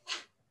great.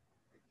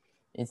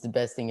 It's the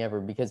best thing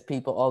ever because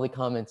all the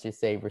comments just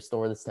say,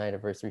 restore the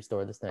Snyderverse,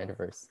 restore the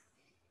Snyderverse.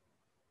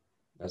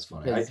 That's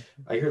funny.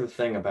 I hear the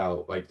thing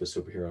about like the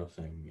superhero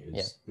thing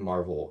is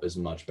Marvel is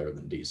much better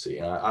than DC.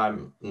 And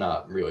I'm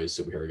not really a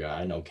superhero guy.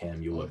 I know,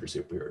 Cam, you love your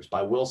superheroes. But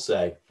I will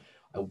say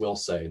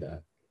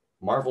that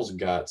Marvel's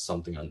got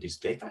something on DC.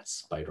 They got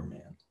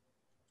Spider-Man.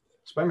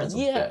 Spider-Man's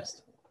the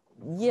best.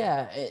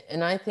 Yeah,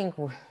 and I think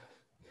with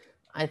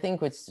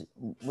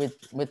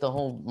the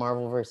whole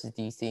Marvel versus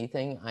DC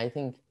thing,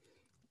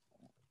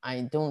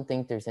 I don't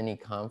think there's any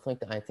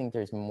conflict. I think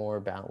there's more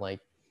about like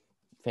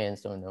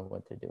fans don't know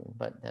what they're doing,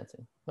 but that's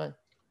it. But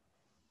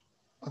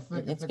I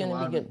think it's going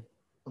to be good.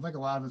 I think a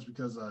lot of it's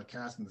because of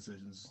casting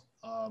decisions.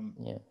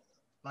 Yeah.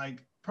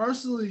 Like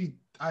personally,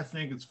 I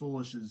think it's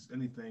foolish as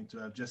anything to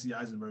have Jesse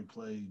Eisenberg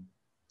play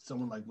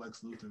someone like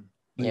Lex Luthor.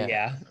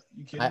 Yeah.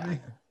 You kidding me?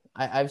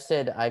 I've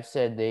said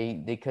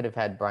they could have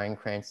had Bryan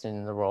Cranston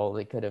in the role.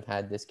 They could have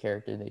had this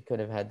character. They could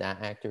have had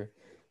that actor.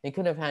 They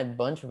could have had a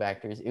bunch of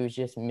actors. It was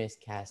just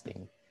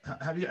miscasting.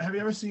 Have you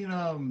ever seen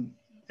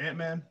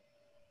Ant-Man?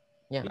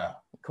 Yeah. No.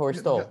 Corey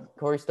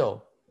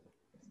Stoll.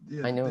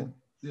 Yeah, I know.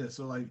 Yeah,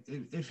 so like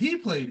if he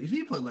played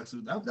Lex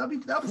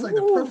Luthor, that was like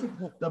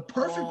the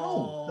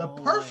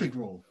perfect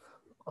role.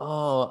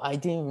 Oh, I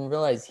didn't even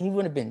realize he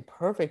would have been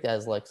perfect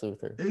as Lex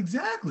Luthor.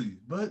 Exactly,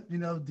 but you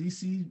know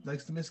DC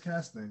likes to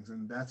miscast things,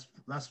 and that's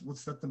what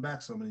set them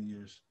back so many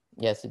years.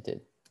 Yes, it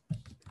did.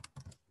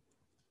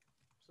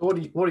 So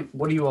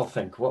what do you all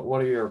think?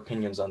 What are your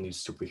opinions on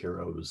these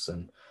superheroes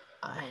and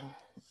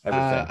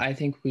everything? I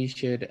think we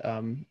should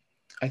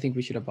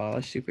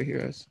abolish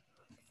superheroes.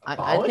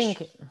 I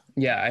think.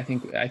 Yeah, I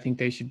think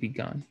they should be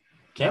gone.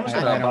 Cameron's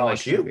gonna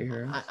abolish you.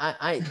 Superheroes.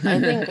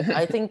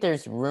 I think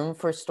there's room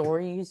for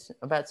stories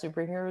about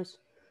superheroes,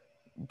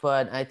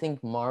 but I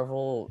think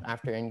Marvel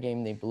after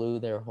Endgame they blew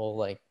their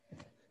whole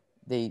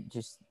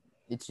it's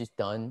just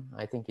done.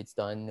 I think it's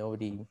done.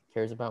 Nobody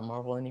cares about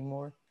Marvel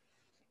anymore.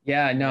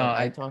 Yeah, no,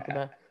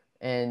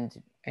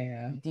 and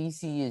yeah.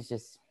 DC is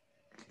just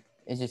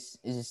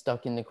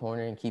stuck in the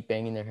corner and keep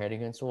banging their head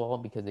against the wall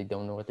because they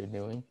don't know what they're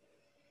doing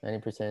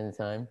 90% of the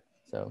time.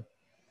 So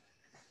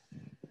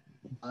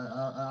I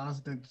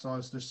honestly think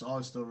there's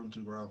always still room to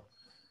grow.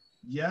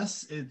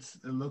 Yes, it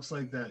looks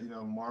like that,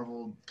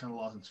 Marvel kind of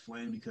lost its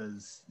flame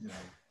because,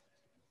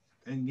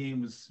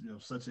 Endgame was,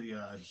 such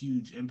a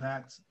huge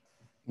impact.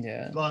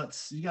 Yeah.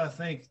 But you got to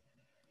think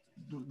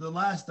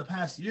the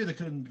past year they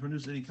couldn't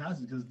produce any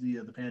content because of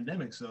the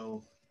pandemic.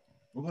 So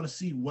we're going to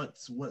see what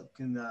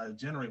can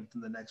generate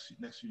within the next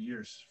few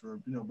years for,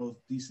 both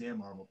DC and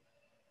Marvel.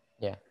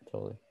 Yeah,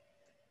 totally.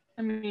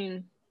 I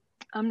mean,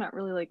 I'm not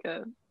really like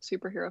a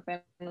superhero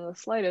fan in the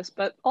slightest,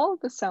 but all of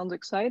this sounds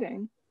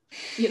exciting,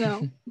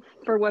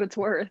 for what it's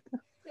worth.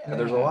 Yeah,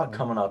 there's a lot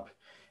coming up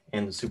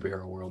in the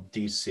superhero world.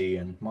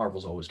 DC and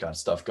Marvel's always got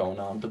stuff going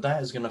on, but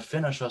that is going to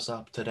finish us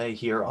up today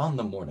here on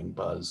the Morning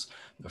Buzz,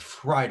 the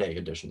Friday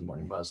edition of the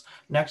Morning Buzz.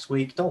 Next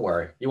week, don't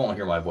worry, you won't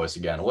hear my voice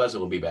again.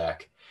 Wesley will be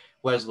back.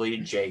 Wesley,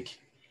 Jake,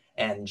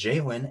 and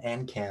Jalen,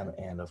 and Cam,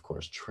 and of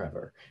course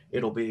Trevor.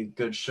 It'll be a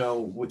good show.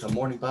 With the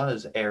Morning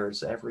Buzz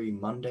airs every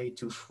Monday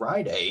to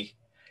Friday,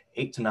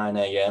 8 to 9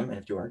 a.m. And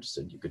if you're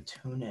interested, you could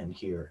tune in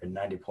here at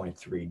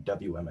 90.3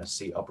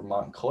 WMSC Upper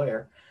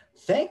Montclair.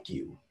 Thank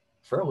you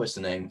for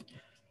listening.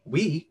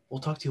 We will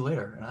talk to you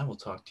later, and I will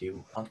talk to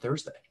you on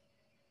Thursday.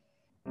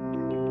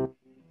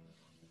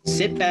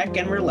 Sit back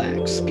and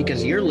relax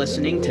because you're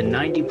listening to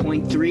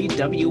 90.3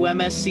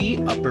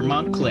 WMSC Upper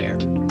Montclair,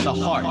 the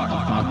heart of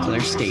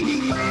Montclair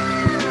Stadium.